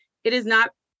firm, it is not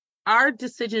our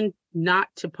decision not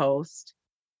to post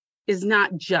is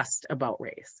not just about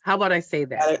race. How about I say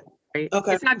that? Right?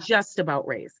 Okay. It's not just about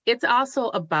race. It's also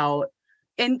about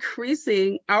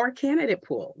increasing our candidate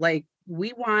pool. Like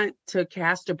we want to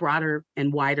cast a broader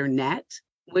and wider net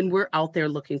when we're out there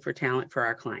looking for talent for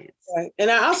our clients. Right. And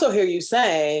I also hear you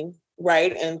saying,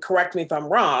 right, and correct me if I'm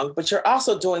wrong, but you're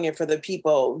also doing it for the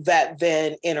people that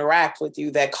then interact with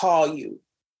you, that call you,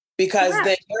 because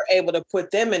then you're able to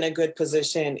put them in a good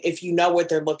position if you know what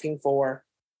they're looking for,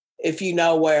 if you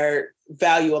know where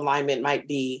value alignment might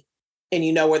be, and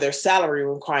you know where their salary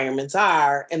requirements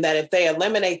are, and that if they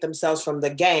eliminate themselves from the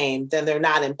game, then they're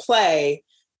not in play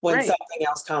when something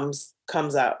else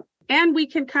comes up. And we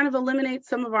can kind of eliminate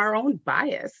some of our own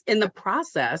bias in the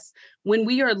process when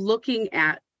we are looking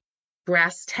at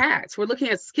brass tacks. We're looking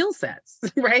at skill sets,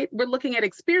 right? We're looking at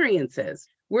experiences.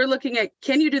 We're looking at,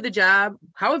 can you do the job?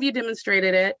 How have you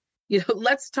demonstrated it? You know,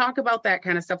 let's talk about that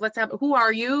kind of stuff. Let's have, who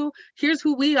are you? Here's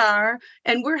who we are.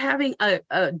 And we're having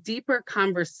a deeper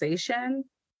conversation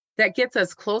that gets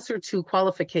us closer to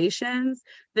qualifications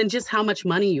than just how much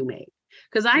money you make.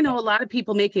 Because I know a lot of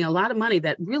people making a lot of money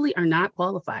that really are not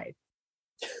qualified.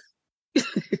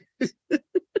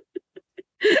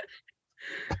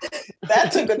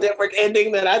 That took a different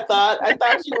ending than I thought. I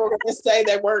thought you were going to say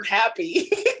they weren't happy.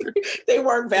 They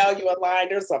weren't value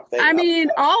aligned or something. I mean,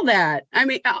 all that. I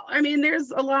mean,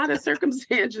 there's a lot of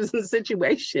circumstances and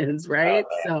situations, right?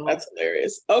 So that's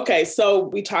hilarious. Okay, so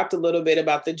we talked a little bit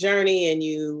about the journey, and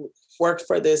you worked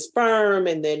for this firm,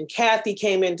 and then Kathy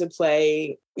came into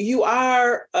play. You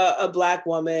are a Black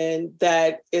woman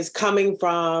that is coming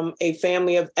from a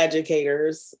family of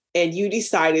educators, and you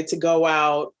decided to go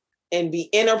out and be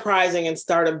enterprising and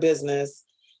start a business.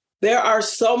 There are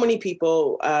so many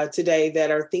people today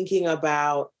that are thinking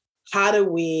about how do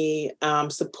we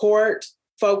support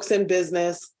folks in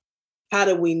business? How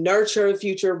do we nurture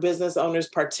future business owners,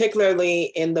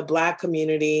 particularly in the Black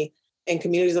community and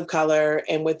communities of color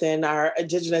and within our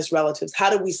Indigenous relatives? How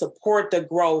do we support the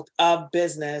growth of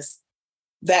business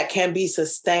that can be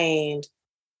sustained?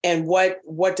 And what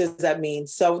does that mean?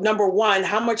 So number one,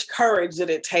 how much courage did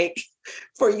it take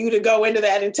for you to go into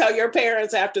that and tell your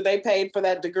parents after they paid for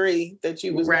that degree that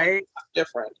you was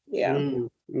different? Yeah.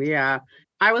 Yeah.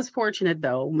 I was fortunate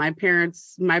though. My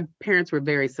parents were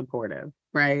very supportive,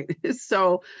 right?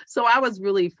 So I was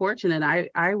really fortunate.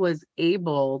 I was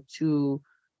able to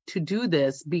do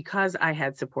this because I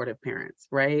had supportive parents,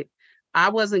 right? I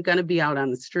wasn't going to be out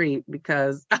on the street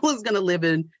because I was going to live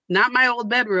in not my old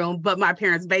bedroom, but my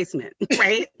parents' basement,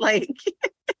 right? Like,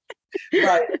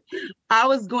 I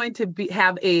was going to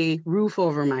have a roof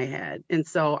over my head. And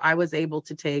so I was able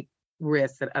to take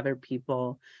risks that other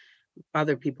people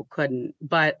couldn't.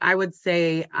 But I would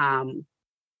say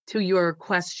to your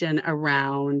question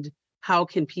around how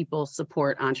can people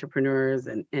support entrepreneurs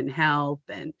and help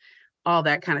and all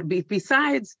that kind of,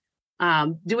 besides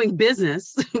doing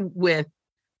business with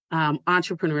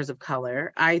entrepreneurs of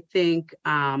color, I think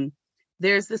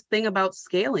there's this thing about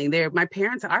scaling. My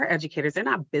parents are educators. They're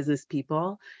not business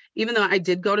people, even though I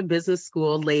did go to business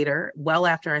school later, well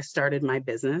after I started my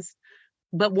business.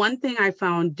 But one thing I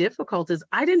found difficult is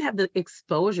I didn't have the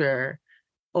exposure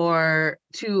or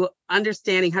to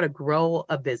understanding how to grow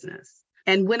a business.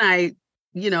 And when I,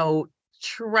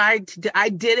 I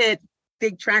did it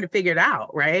trying to figure it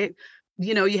out, right?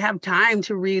 You have time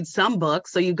to read some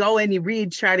books. So you go and you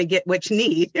read, try to get what you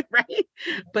need, right?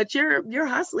 But you're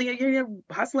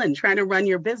hustling, trying to run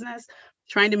your business,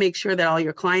 trying to make sure that all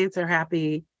your clients are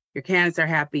happy, your candidates are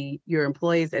happy, your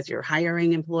employees as you're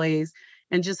hiring employees,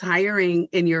 and just hiring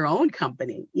in your own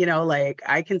company. Like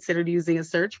I considered using a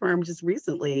search firm just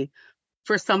recently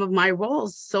for some of my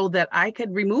roles so that I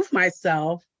could remove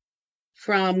myself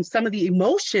from some of the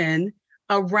emotion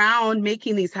around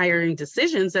making these hiring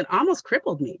decisions that almost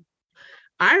crippled me.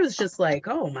 I was just like,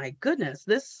 oh my goodness,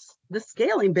 this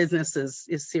scaling business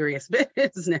is serious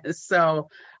business. So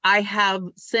I have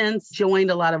since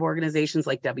joined a lot of organizations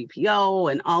like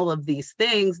WPO and all of these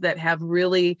things that have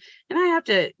really, and I have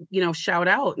to, shout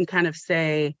out and kind of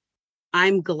say,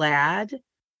 I'm glad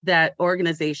that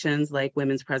organizations like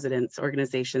Women's Presidents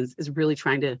Organizations is really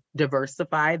trying to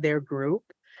diversify their group.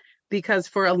 because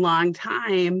for a long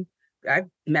time, I've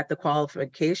met the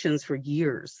qualifications for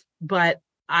years, but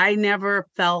I never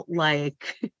felt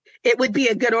like it would be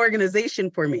a good organization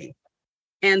for me.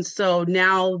 And so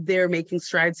now they're making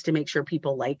strides to make sure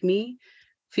people like me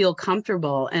feel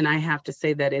comfortable. And I have to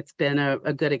say that it's been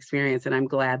a good experience, and I'm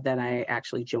glad that I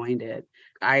actually joined it.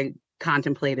 I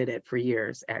contemplated it for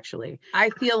years, actually. I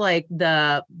feel like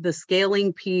the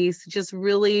scaling piece, just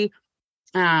really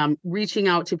reaching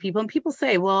out to people, and people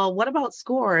say, well, what about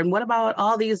SCORE? And what about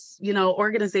all these,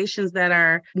 organizations that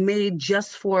are made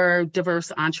just for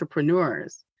diverse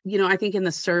entrepreneurs? I think in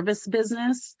the service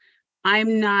business,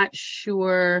 I'm not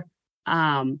sure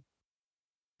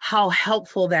how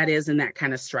helpful that is in that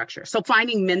kind of structure. So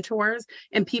finding mentors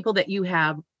and people that you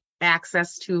have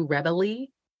access to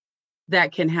readily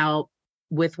that can help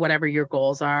with whatever your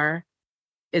goals are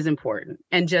is important.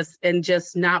 And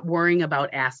just not worrying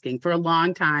about asking. For a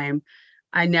long time,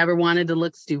 I never wanted to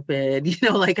look stupid.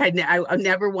 I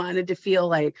never wanted to feel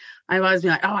like I always be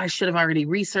like, oh, I should have already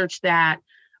researched that.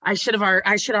 I should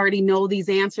already know these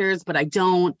answers, but I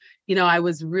don't. I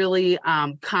was really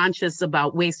conscious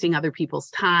about wasting other people's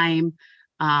time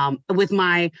with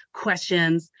my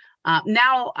questions.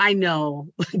 Now I know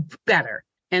better.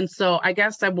 And so I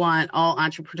guess I want all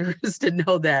entrepreneurs to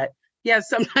know that, yes,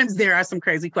 sometimes there are some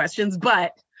crazy questions,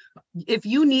 but if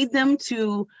you need them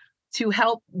to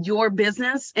help your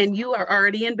business, and you are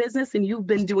already in business and you've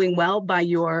been doing well by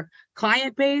your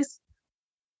client base,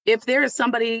 if there is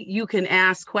somebody you can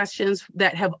ask questions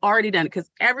that have already done it, because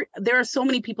there are so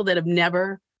many people that have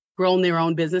never grown their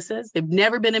own businesses. They've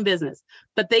never been in business,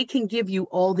 but they can give you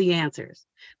all the answers.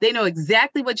 They know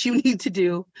exactly what you need to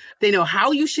do. They know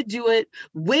how you should do it,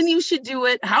 when you should do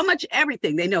it, how much,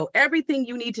 everything. They know everything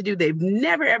you need to do. They've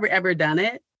never, ever, ever done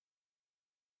it.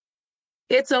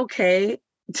 It's okay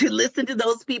to listen to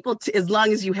those people as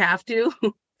long as you have to.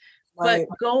 But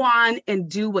go on and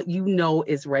do what you know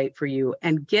is right for you,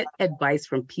 and get advice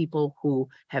from people who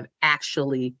have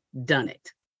actually done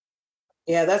it.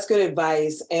 Yeah, that's good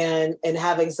advice. And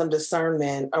having some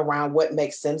discernment around what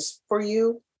makes sense for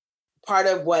you. Part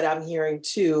of what I'm hearing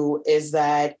too is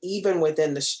that even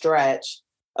within the stretch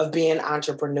of being an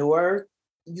entrepreneur,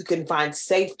 you can find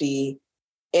safety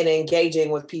in engaging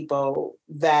with people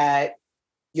that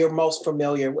you're most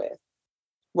familiar with.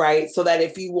 Right. So that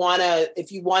if you want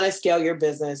to scale your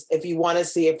business, if you want to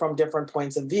see it from different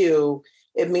points of view,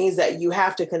 it means that you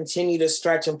have to continue to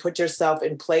stretch and put yourself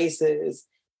in places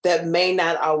that may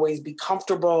not always be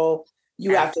comfortable.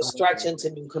 You have to stretch into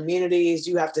new communities.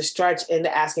 You have to stretch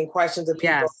into asking questions of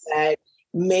people that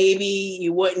maybe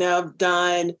you wouldn't have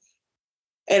done.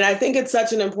 And I think it's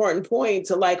such an important point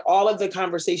to all of the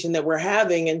conversation that we're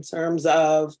having in terms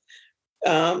of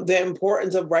the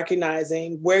importance of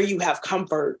recognizing where you have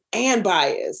comfort and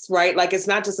bias, right? It's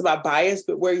not just about bias,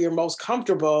 but where you're most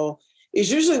comfortable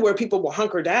is usually where people will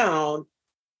hunker down,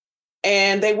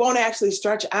 and they won't actually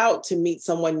stretch out to meet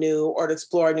someone new or to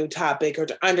explore a new topic or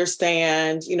to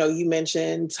understand. You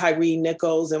mentioned Tyree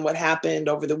Nichols and what happened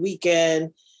over the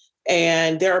weekend.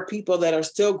 And there are people that are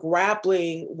still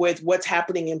grappling with what's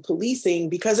happening in policing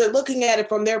because they're looking at it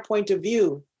from their point of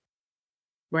view.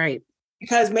 Right.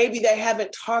 Because maybe they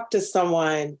haven't talked to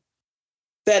someone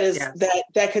that is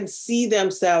that can see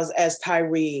themselves as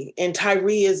Tyree, and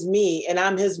Tyree is me, and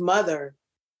I'm his mother.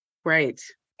 Right.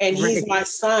 And he's my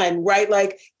son, right?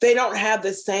 They don't have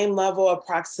the same level of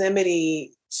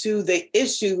proximity to the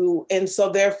issue. And so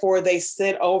therefore they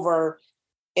sit over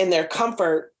in their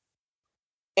comfort.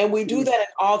 And we do that in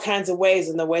all kinds of ways,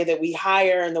 in the way that we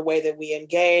hire, in the way that we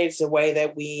engage, the way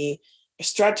that we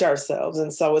stretch ourselves.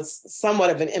 And so it's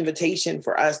somewhat of an invitation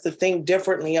for us to think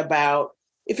differently about,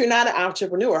 if you're not an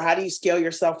entrepreneur, how do you scale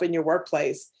yourself in your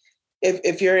workplace?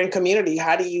 If you're in community,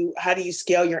 how do you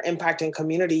scale your impact in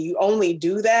community? You only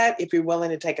do that if you're willing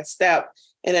to take a step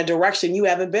in a direction you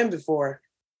haven't been before.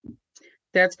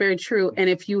 That's very true. And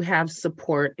if you have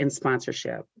support and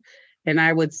sponsorship, and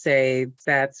I would say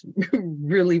that's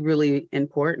really, really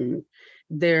important.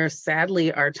 There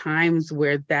sadly are times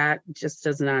where that just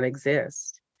does not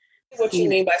exist. What you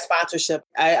mean by sponsorship?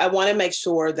 I want to make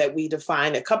sure that we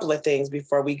define a couple of things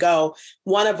before we go.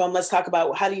 One of them, let's talk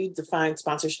about, how do you define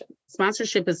sponsorship?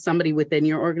 Sponsorship is somebody within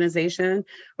your organization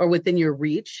or within your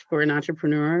reach for an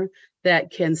entrepreneur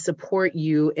that can support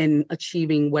you in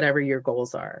achieving whatever your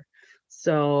goals are.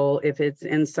 So if it's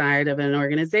inside of an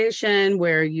organization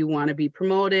where you want to be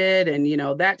promoted and,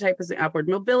 that type of upward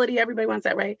mobility, everybody wants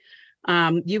that, right?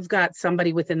 You've got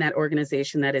somebody within that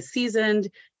organization that is seasoned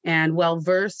and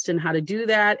well-versed in how to do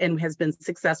that and has been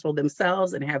successful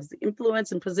themselves and has the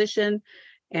influence and position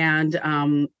and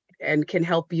can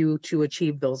help you to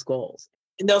achieve those goals.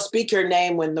 And they'll speak your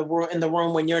name when in the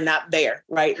room when you're not there,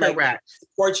 right? Correct. Like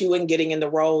support you in getting in the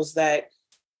roles that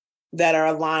are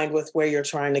aligned with where you're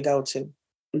trying to go to.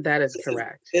 That is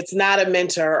correct. It's not a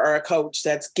mentor or a coach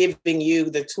that's giving you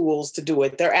the tools to do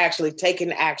it. They're actually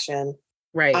taking action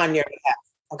on your behalf.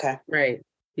 Okay. Right.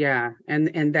 Yeah.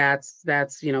 And that's,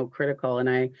 critical. And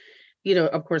I,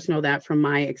 of course, know that from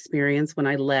my experience when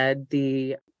I led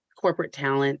the corporate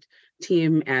talent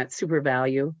team at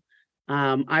SuperValue.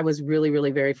 I was really,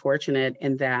 really very fortunate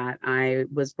in that I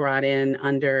was brought in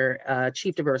under a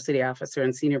chief diversity officer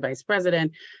and senior vice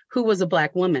president who was a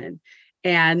Black woman.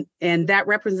 And that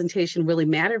representation really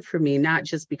mattered for me, not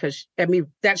just because,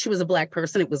 that she was a Black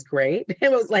person, it was great.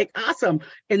 It was like awesome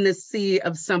in the sea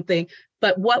of something.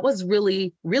 But what was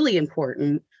really, really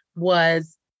important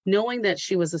was knowing that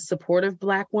she was a supportive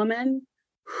Black woman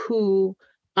who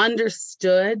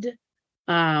understood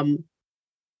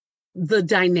the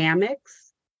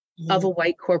dynamics of a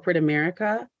white corporate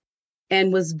America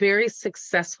and was very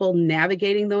successful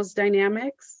navigating those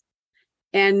dynamics,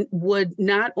 and would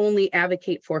not only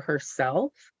advocate for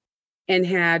herself and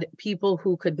had people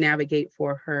who could navigate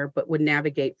for her, but would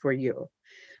navigate for you.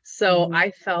 So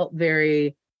I felt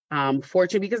very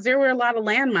fortunate, because there were a lot of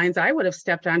landmines I would have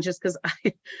stepped on just because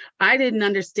I didn't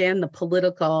understand the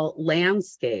political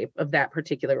landscape of that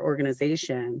particular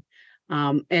organization.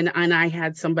 And I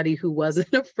had somebody who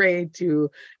wasn't afraid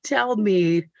to tell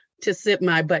me to sit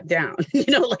my butt down,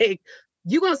 like,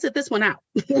 you gonna sit this one out.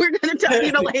 We're gonna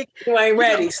tell, like, you ain't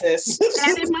ready, sis.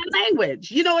 And in my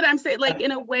language, you know what I'm saying? Like in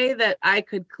a way that I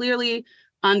could clearly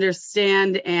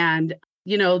understand. And,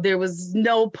 there was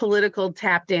no political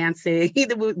tap dancing,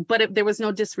 but there was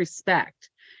no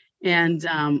disrespect. And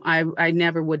I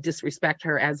never would disrespect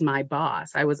her as my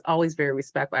boss. I was always very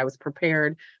respectful. I was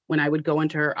prepared when I would go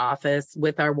into her office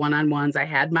with our one-on-ones. I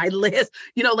had my list,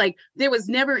 like there was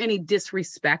never any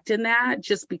disrespect in that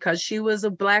just because she was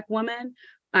a Black woman.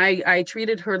 I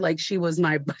treated her like she was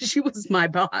my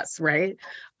boss, right?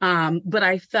 But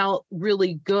I felt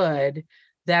really good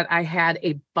that I had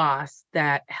a boss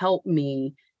that helped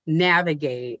me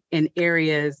navigate in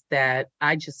areas that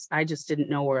I just didn't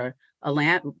know were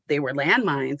they were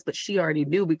landmines, but she already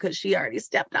knew because she already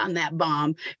stepped on that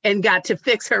bomb and got to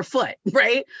fix her foot,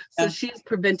 right? So she's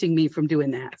preventing me from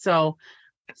doing that. So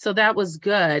that was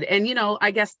good. And, I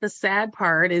guess the sad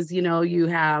part is, you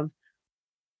have,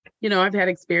 I've had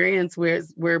experience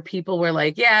where people were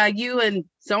like, yeah, you and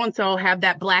so-and-so have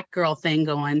that Black girl thing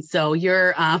going. So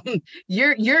you're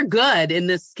good in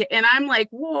this. And I'm like,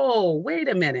 whoa, wait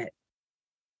a minute.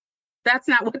 That's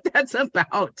not what that's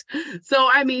about. So,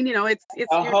 it's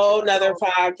a whole nother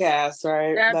podcast,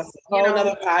 right? That's a whole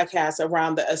nother podcast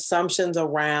around the assumptions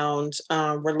around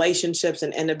relationships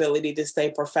and inability to stay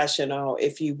professional.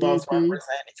 If you both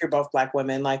if you're both Black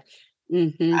women, like I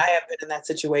have been in that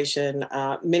situation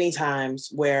many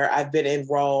times where I've been in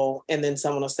role and then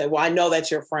someone will say, well, I know that's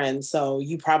your friend, so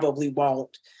you probably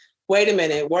won't. Wait a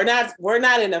minute. We're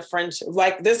not in a friendship.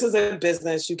 Like, this is a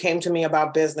business. You came to me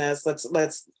about business.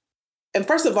 Let's. And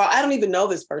first of all, I don't even know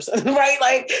this person, right?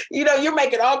 Like, you're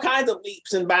making all kinds of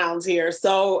leaps and bounds here.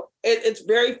 So it's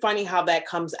very funny how that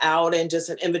comes out, and just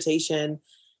an invitation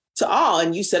to all.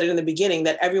 And you said it in the beginning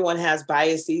that everyone has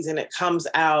biases, and it comes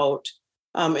out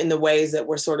in the ways that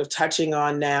we're sort of touching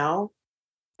on now.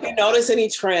 Do you notice any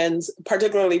trends,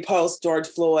 particularly post George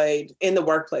Floyd, in the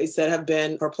workplace that have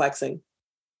been perplexing?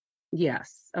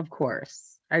 Yes, of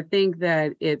course. I think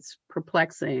that it's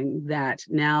perplexing that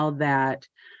now that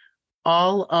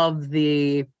all of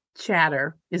the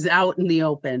chatter is out in the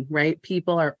open, right?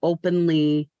 People are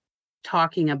openly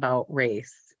talking about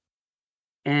race,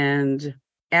 and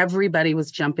everybody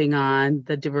was jumping on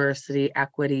the diversity,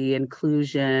 equity,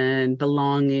 inclusion,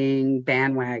 belonging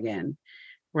bandwagon,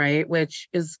 right? Which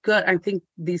is good. I think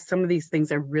some of these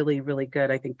things are really, really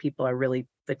good. I think people are really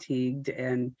fatigued,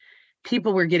 and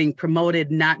people were getting promoted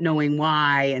not knowing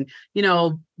why. And,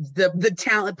 the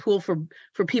talent pool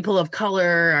for people of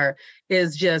color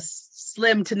is just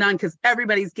slim to none because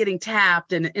everybody's getting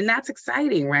tapped. And that's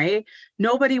exciting, right?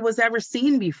 Nobody was ever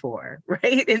seen before,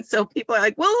 right? And so people are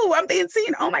like, whoa, I'm being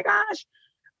seen. Oh my gosh.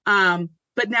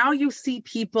 But now you see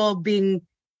people being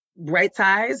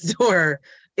right-sized, or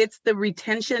it's the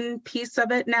retention piece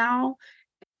of it now.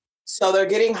 So they're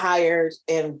getting hired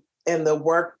and the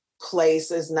workplace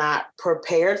is not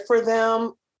prepared for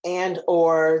them,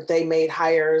 or they made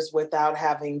hires without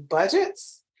having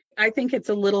budgets? I think it's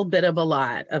a little bit of a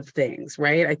lot of things,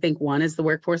 right? I think one is the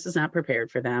workforce is not prepared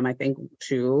for them. I think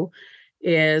two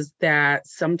is that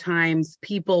sometimes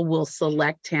people will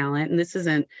select talent, and this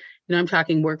isn't, I'm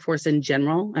talking workforce in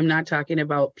general. I'm not talking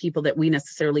about people that we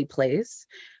necessarily place,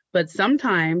 But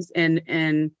sometimes,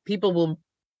 and people will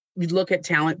look at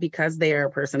talent because they are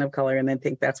a person of color and then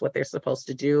think that's what they're supposed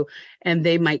to do. And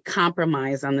they might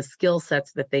compromise on the skill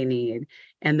sets that they need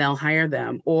and they'll hire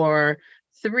them. Or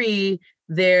 3,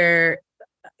 they're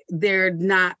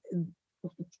not,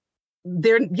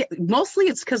 mostly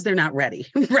it's because they're not ready,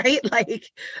 right?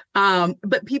 Like,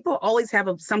 but people always have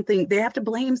something, they have to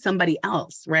blame somebody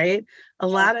else, right? A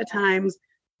lot of times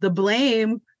the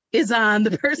blame is on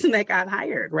the person that got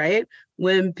hired, right?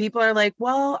 When people are like,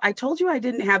 well, I told you I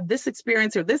didn't have this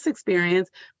experience or this experience,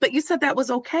 but you said that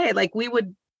was okay. Like, we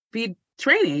would be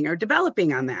training or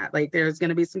developing on that. Like, there's going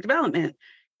to be some development.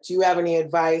 Do you have any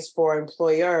advice for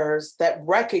employers that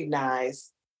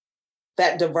recognize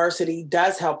that diversity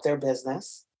does help their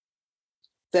business,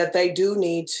 that they do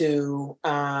need to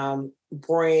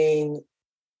bring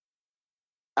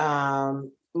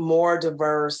more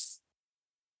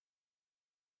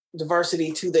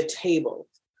diversity to the table,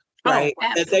 right?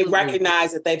 That they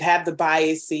recognize that they've had the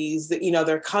biases, that,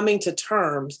 they're coming to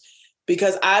terms,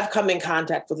 because I've come in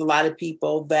contact with a lot of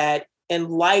people that, in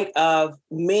light of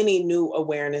many new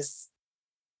awareness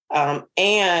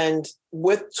and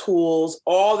with tools,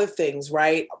 all the things,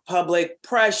 right? Public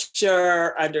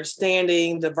pressure,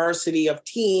 understanding diversity of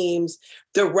teams,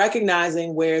 they're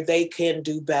recognizing where they can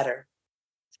do better.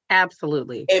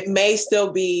 Absolutely. It may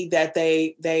still be that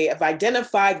they have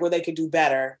identified where they could do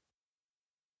better,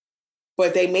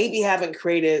 but they maybe haven't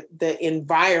created the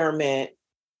environment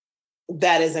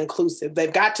that is inclusive.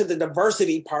 They've got to the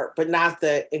diversity part, but not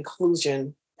the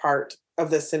inclusion part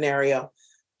of the scenario.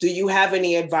 Do you have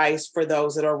any advice for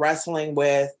those that are wrestling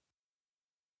with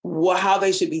how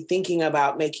they should be thinking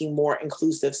about making more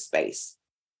inclusive space?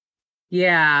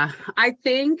 Yeah, I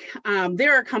think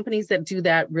there are companies that do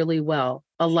that really well,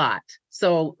 a lot.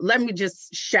 So let me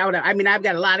just shout out. I mean, I've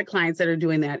got a lot of clients that are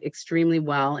doing that extremely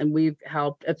well, and we've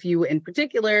helped a few in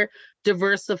particular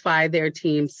diversify their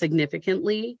team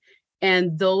significantly.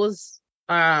 And those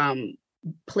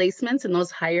placements and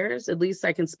those hires, at least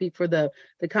I can speak for the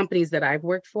companies that I've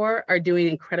worked for, are doing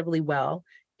incredibly well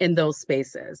in those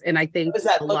spaces. And I think what does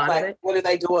that look like? What are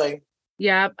they doing?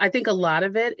 Yeah, I think a lot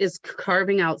of it is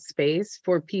carving out space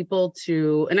for people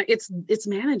to, and it's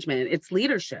management, it's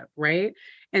leadership, right?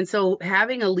 And so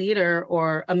having a leader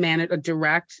or a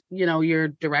direct, your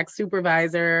direct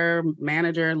supervisor,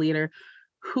 manager, leader,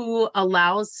 who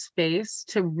allows space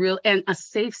to and a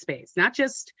safe space, not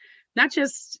just,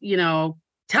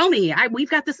 tell me, we've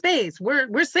got the space,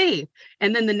 we're safe.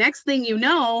 And then the next thing you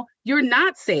know, you're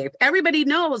not safe. Everybody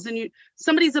knows, and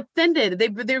somebody's offended.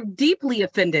 They're deeply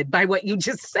offended by what you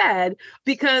just said,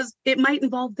 because it might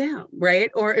involve them, right?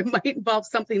 Or it might involve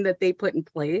something that they put in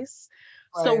place.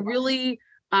 Right. So really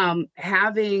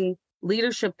having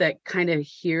leadership that kind of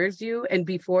hears you, and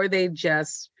before they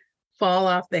just fall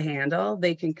off the handle,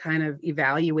 they can kind of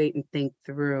evaluate and think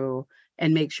through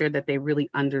and make sure that they really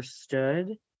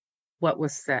understood what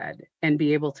was said and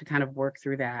be able to kind of work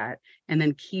through that, and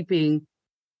then keeping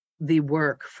the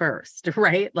work first,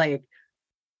 right? Like,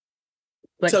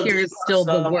 but so here's still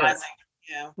the work.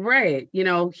 Yeah. Right.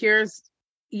 Here's,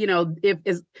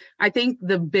 I think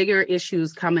the bigger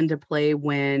issues come into play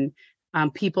when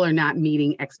people are not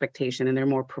meeting expectation and they're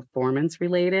more performance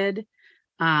related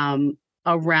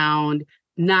around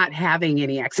not having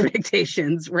any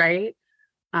expectations, right?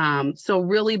 So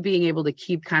really being able to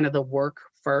keep kind of the work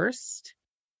first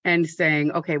and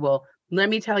saying, okay, well, let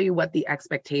me tell you what the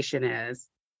expectation is.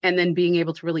 And then being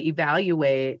able to really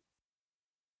evaluate,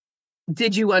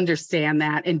 did you understand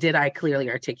that? And did I clearly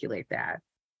articulate that?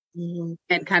 Mm-hmm.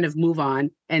 And kind of move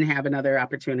on and have another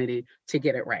opportunity to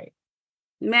get it right.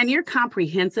 Man, you're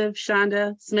comprehensive,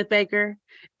 Chanda Smith-Baker.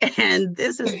 And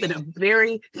this has been a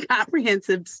very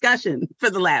comprehensive discussion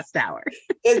for the last hour.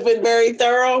 It's been very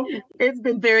thorough. It's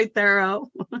been very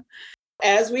thorough.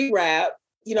 As we wrap,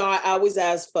 I always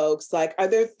ask folks, like, are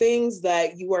there things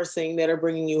that you are seeing that are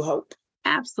bringing you hope?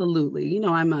 Absolutely.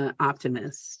 I'm an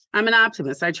optimist.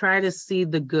 I try to see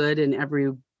the good in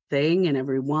everything and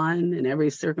everyone and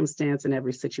every circumstance and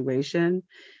every situation,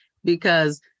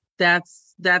 because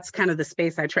that's kind of the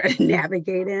space I try to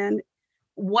navigate in.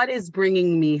 What is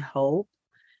bringing me hope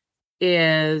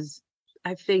is,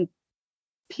 I think,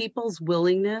 people's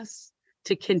willingness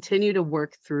to continue to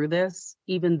work through this,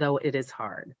 even though it is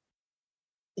hard.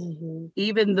 Mm-hmm.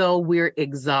 Even though we're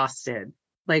exhausted.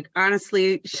 Like,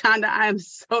 honestly, Chanda, I'm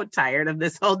so tired of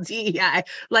this whole DEI.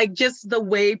 Like, just the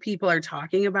way people are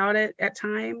talking about it at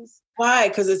times. Why?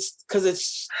 Because it's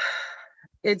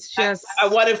just. I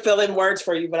want to fill in words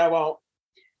for you, but I won't.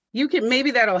 You can,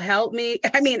 maybe that'll help me.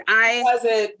 I mean,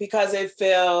 because it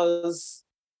feels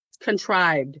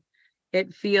contrived.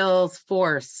 It feels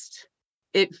forced.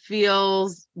 It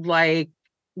feels like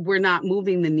we're not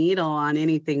moving the needle on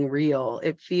anything real.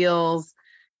 It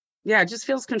just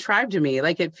feels contrived to me.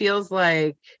 Like it feels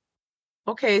like,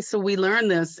 okay, so we learn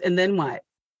this and then what?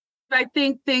 I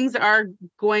think things are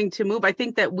going to move. I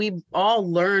think that we've all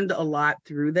learned a lot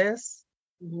through this.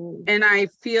 Mm-hmm. And I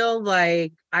feel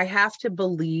like I have to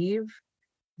believe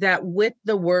that with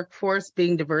the workforce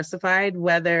being diversified,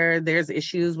 whether there's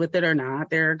issues with it or not,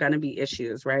 there are going to be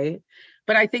issues, right?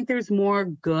 But I think there's more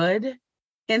good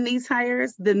in these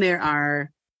hires than there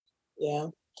are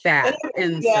bad.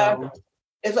 So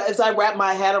as I wrap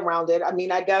my head around it, I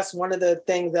mean, I guess one of the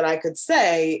things that I could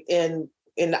say in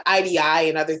the IDI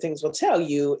and other things will tell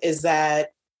you is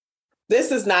that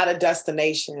this is not a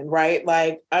destination, right?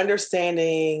 Like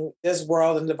understanding this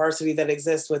world and diversity that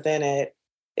exists within it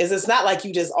it's not like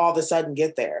you just all of a sudden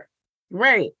get there.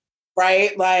 Right.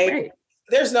 Like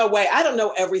there's no way. I don't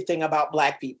know everything about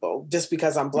Black people just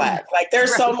because I'm Black. Like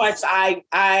there's so much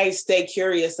I stay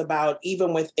curious about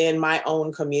even within my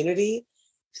own community.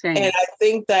 Same. And I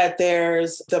think that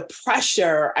there's the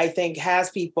pressure, I think, has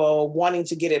people wanting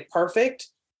to get it perfect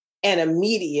and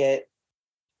immediate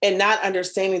and not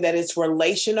understanding that it's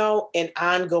relational and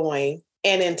ongoing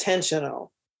and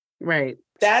intentional. Right.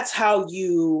 That's how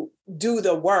you do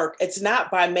the work. It's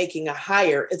not by making a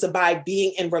hire. It's by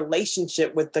being in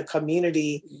relationship with the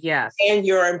community and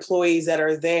your employees that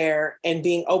are there and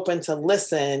being open to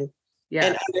listen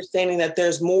and understanding that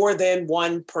there's more than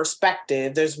one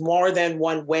perspective. There's more than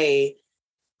one way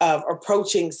of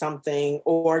approaching something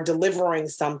or delivering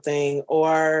something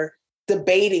or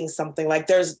debating something. Like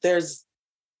there's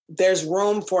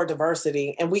room for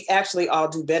diversity and we actually all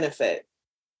do benefit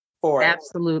for it.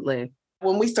 Absolutely.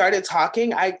 When we started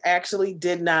talking, I actually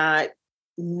did not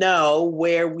know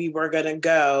where we were going to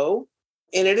go.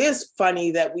 And it is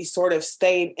funny that we sort of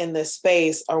stayed in this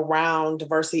space around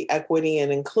diversity, equity,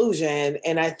 and inclusion.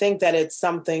 And I think that it's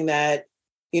something that,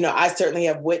 I certainly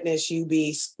have witnessed you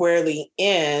be squarely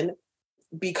in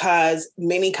because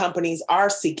many companies are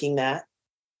seeking that.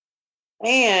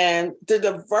 And the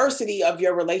diversity of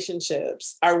your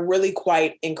relationships are really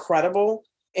quite incredible.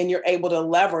 And you're able to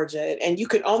leverage it. And you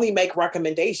can only make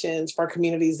recommendations for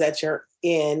communities that you're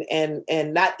in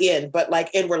and not in, but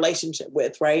like in relationship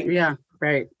with, right? Yeah,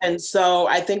 right. And so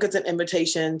I think it's an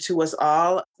invitation to us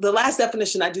all. The last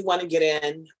definition I do want to get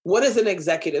in, what is an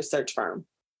executive search firm?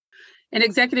 An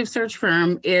executive search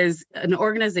firm is an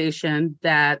organization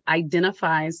that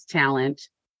identifies talent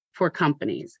for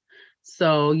companies.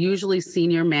 So usually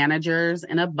senior managers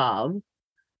and above,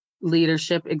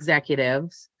 leadership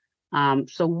executives.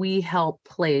 So we help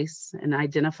place and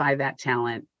identify that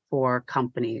talent for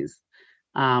companies,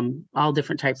 all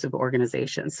different types of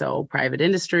organizations. So private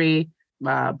industry,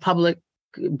 public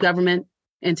government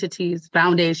entities,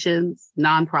 foundations,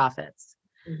 nonprofits.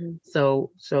 Mm-hmm.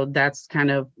 So that's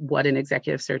kind of what an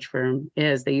executive search firm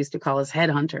is. They used to call us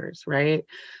headhunters, right?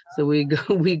 So we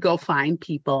go find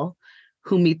people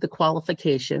who meet the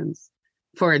qualifications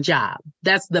for a job.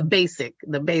 That's the basic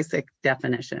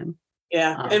definition.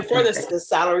 Yeah. And for the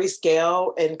salary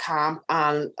scale and comp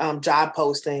on job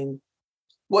posting,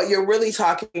 what you're really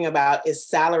talking about is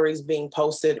salaries being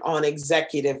posted on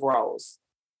executive roles,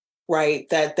 right?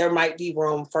 That there might be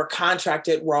room for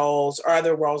contracted roles or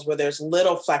other roles where there's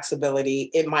little flexibility.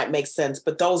 It might make sense,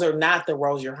 but those are not the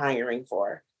roles you're hiring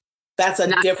for. That's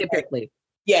not different. Typically.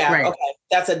 Yeah. Right. Okay.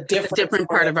 That's a different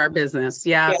part of our business.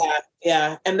 Yeah.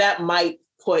 Yeah. And that might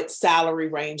put salary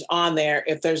range on there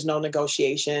if there's no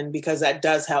negotiation, because that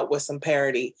does help with some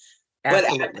parity.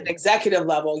 Absolutely. But at an executive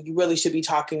level, you really should be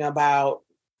talking about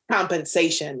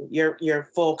compensation, your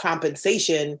full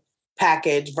compensation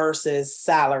package versus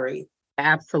salary.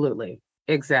 Absolutely.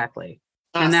 Exactly.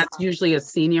 Awesome. And that's usually a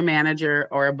senior manager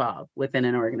or above within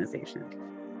an organization.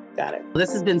 Got it.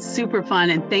 This has been super fun,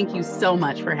 and thank you so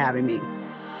much for having me.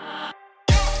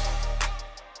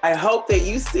 I hope that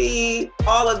you see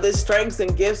all of the strengths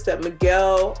and gifts that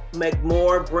Miquel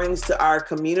McMoore brings to our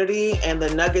community and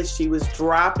the nuggets she was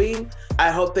dropping.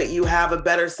 I hope that you have a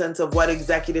better sense of what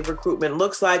executive recruitment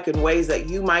looks like and ways that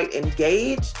you might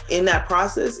engage in that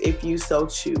process if you so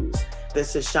choose.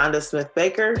 This is Chanda Smith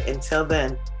Baker. Until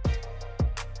then.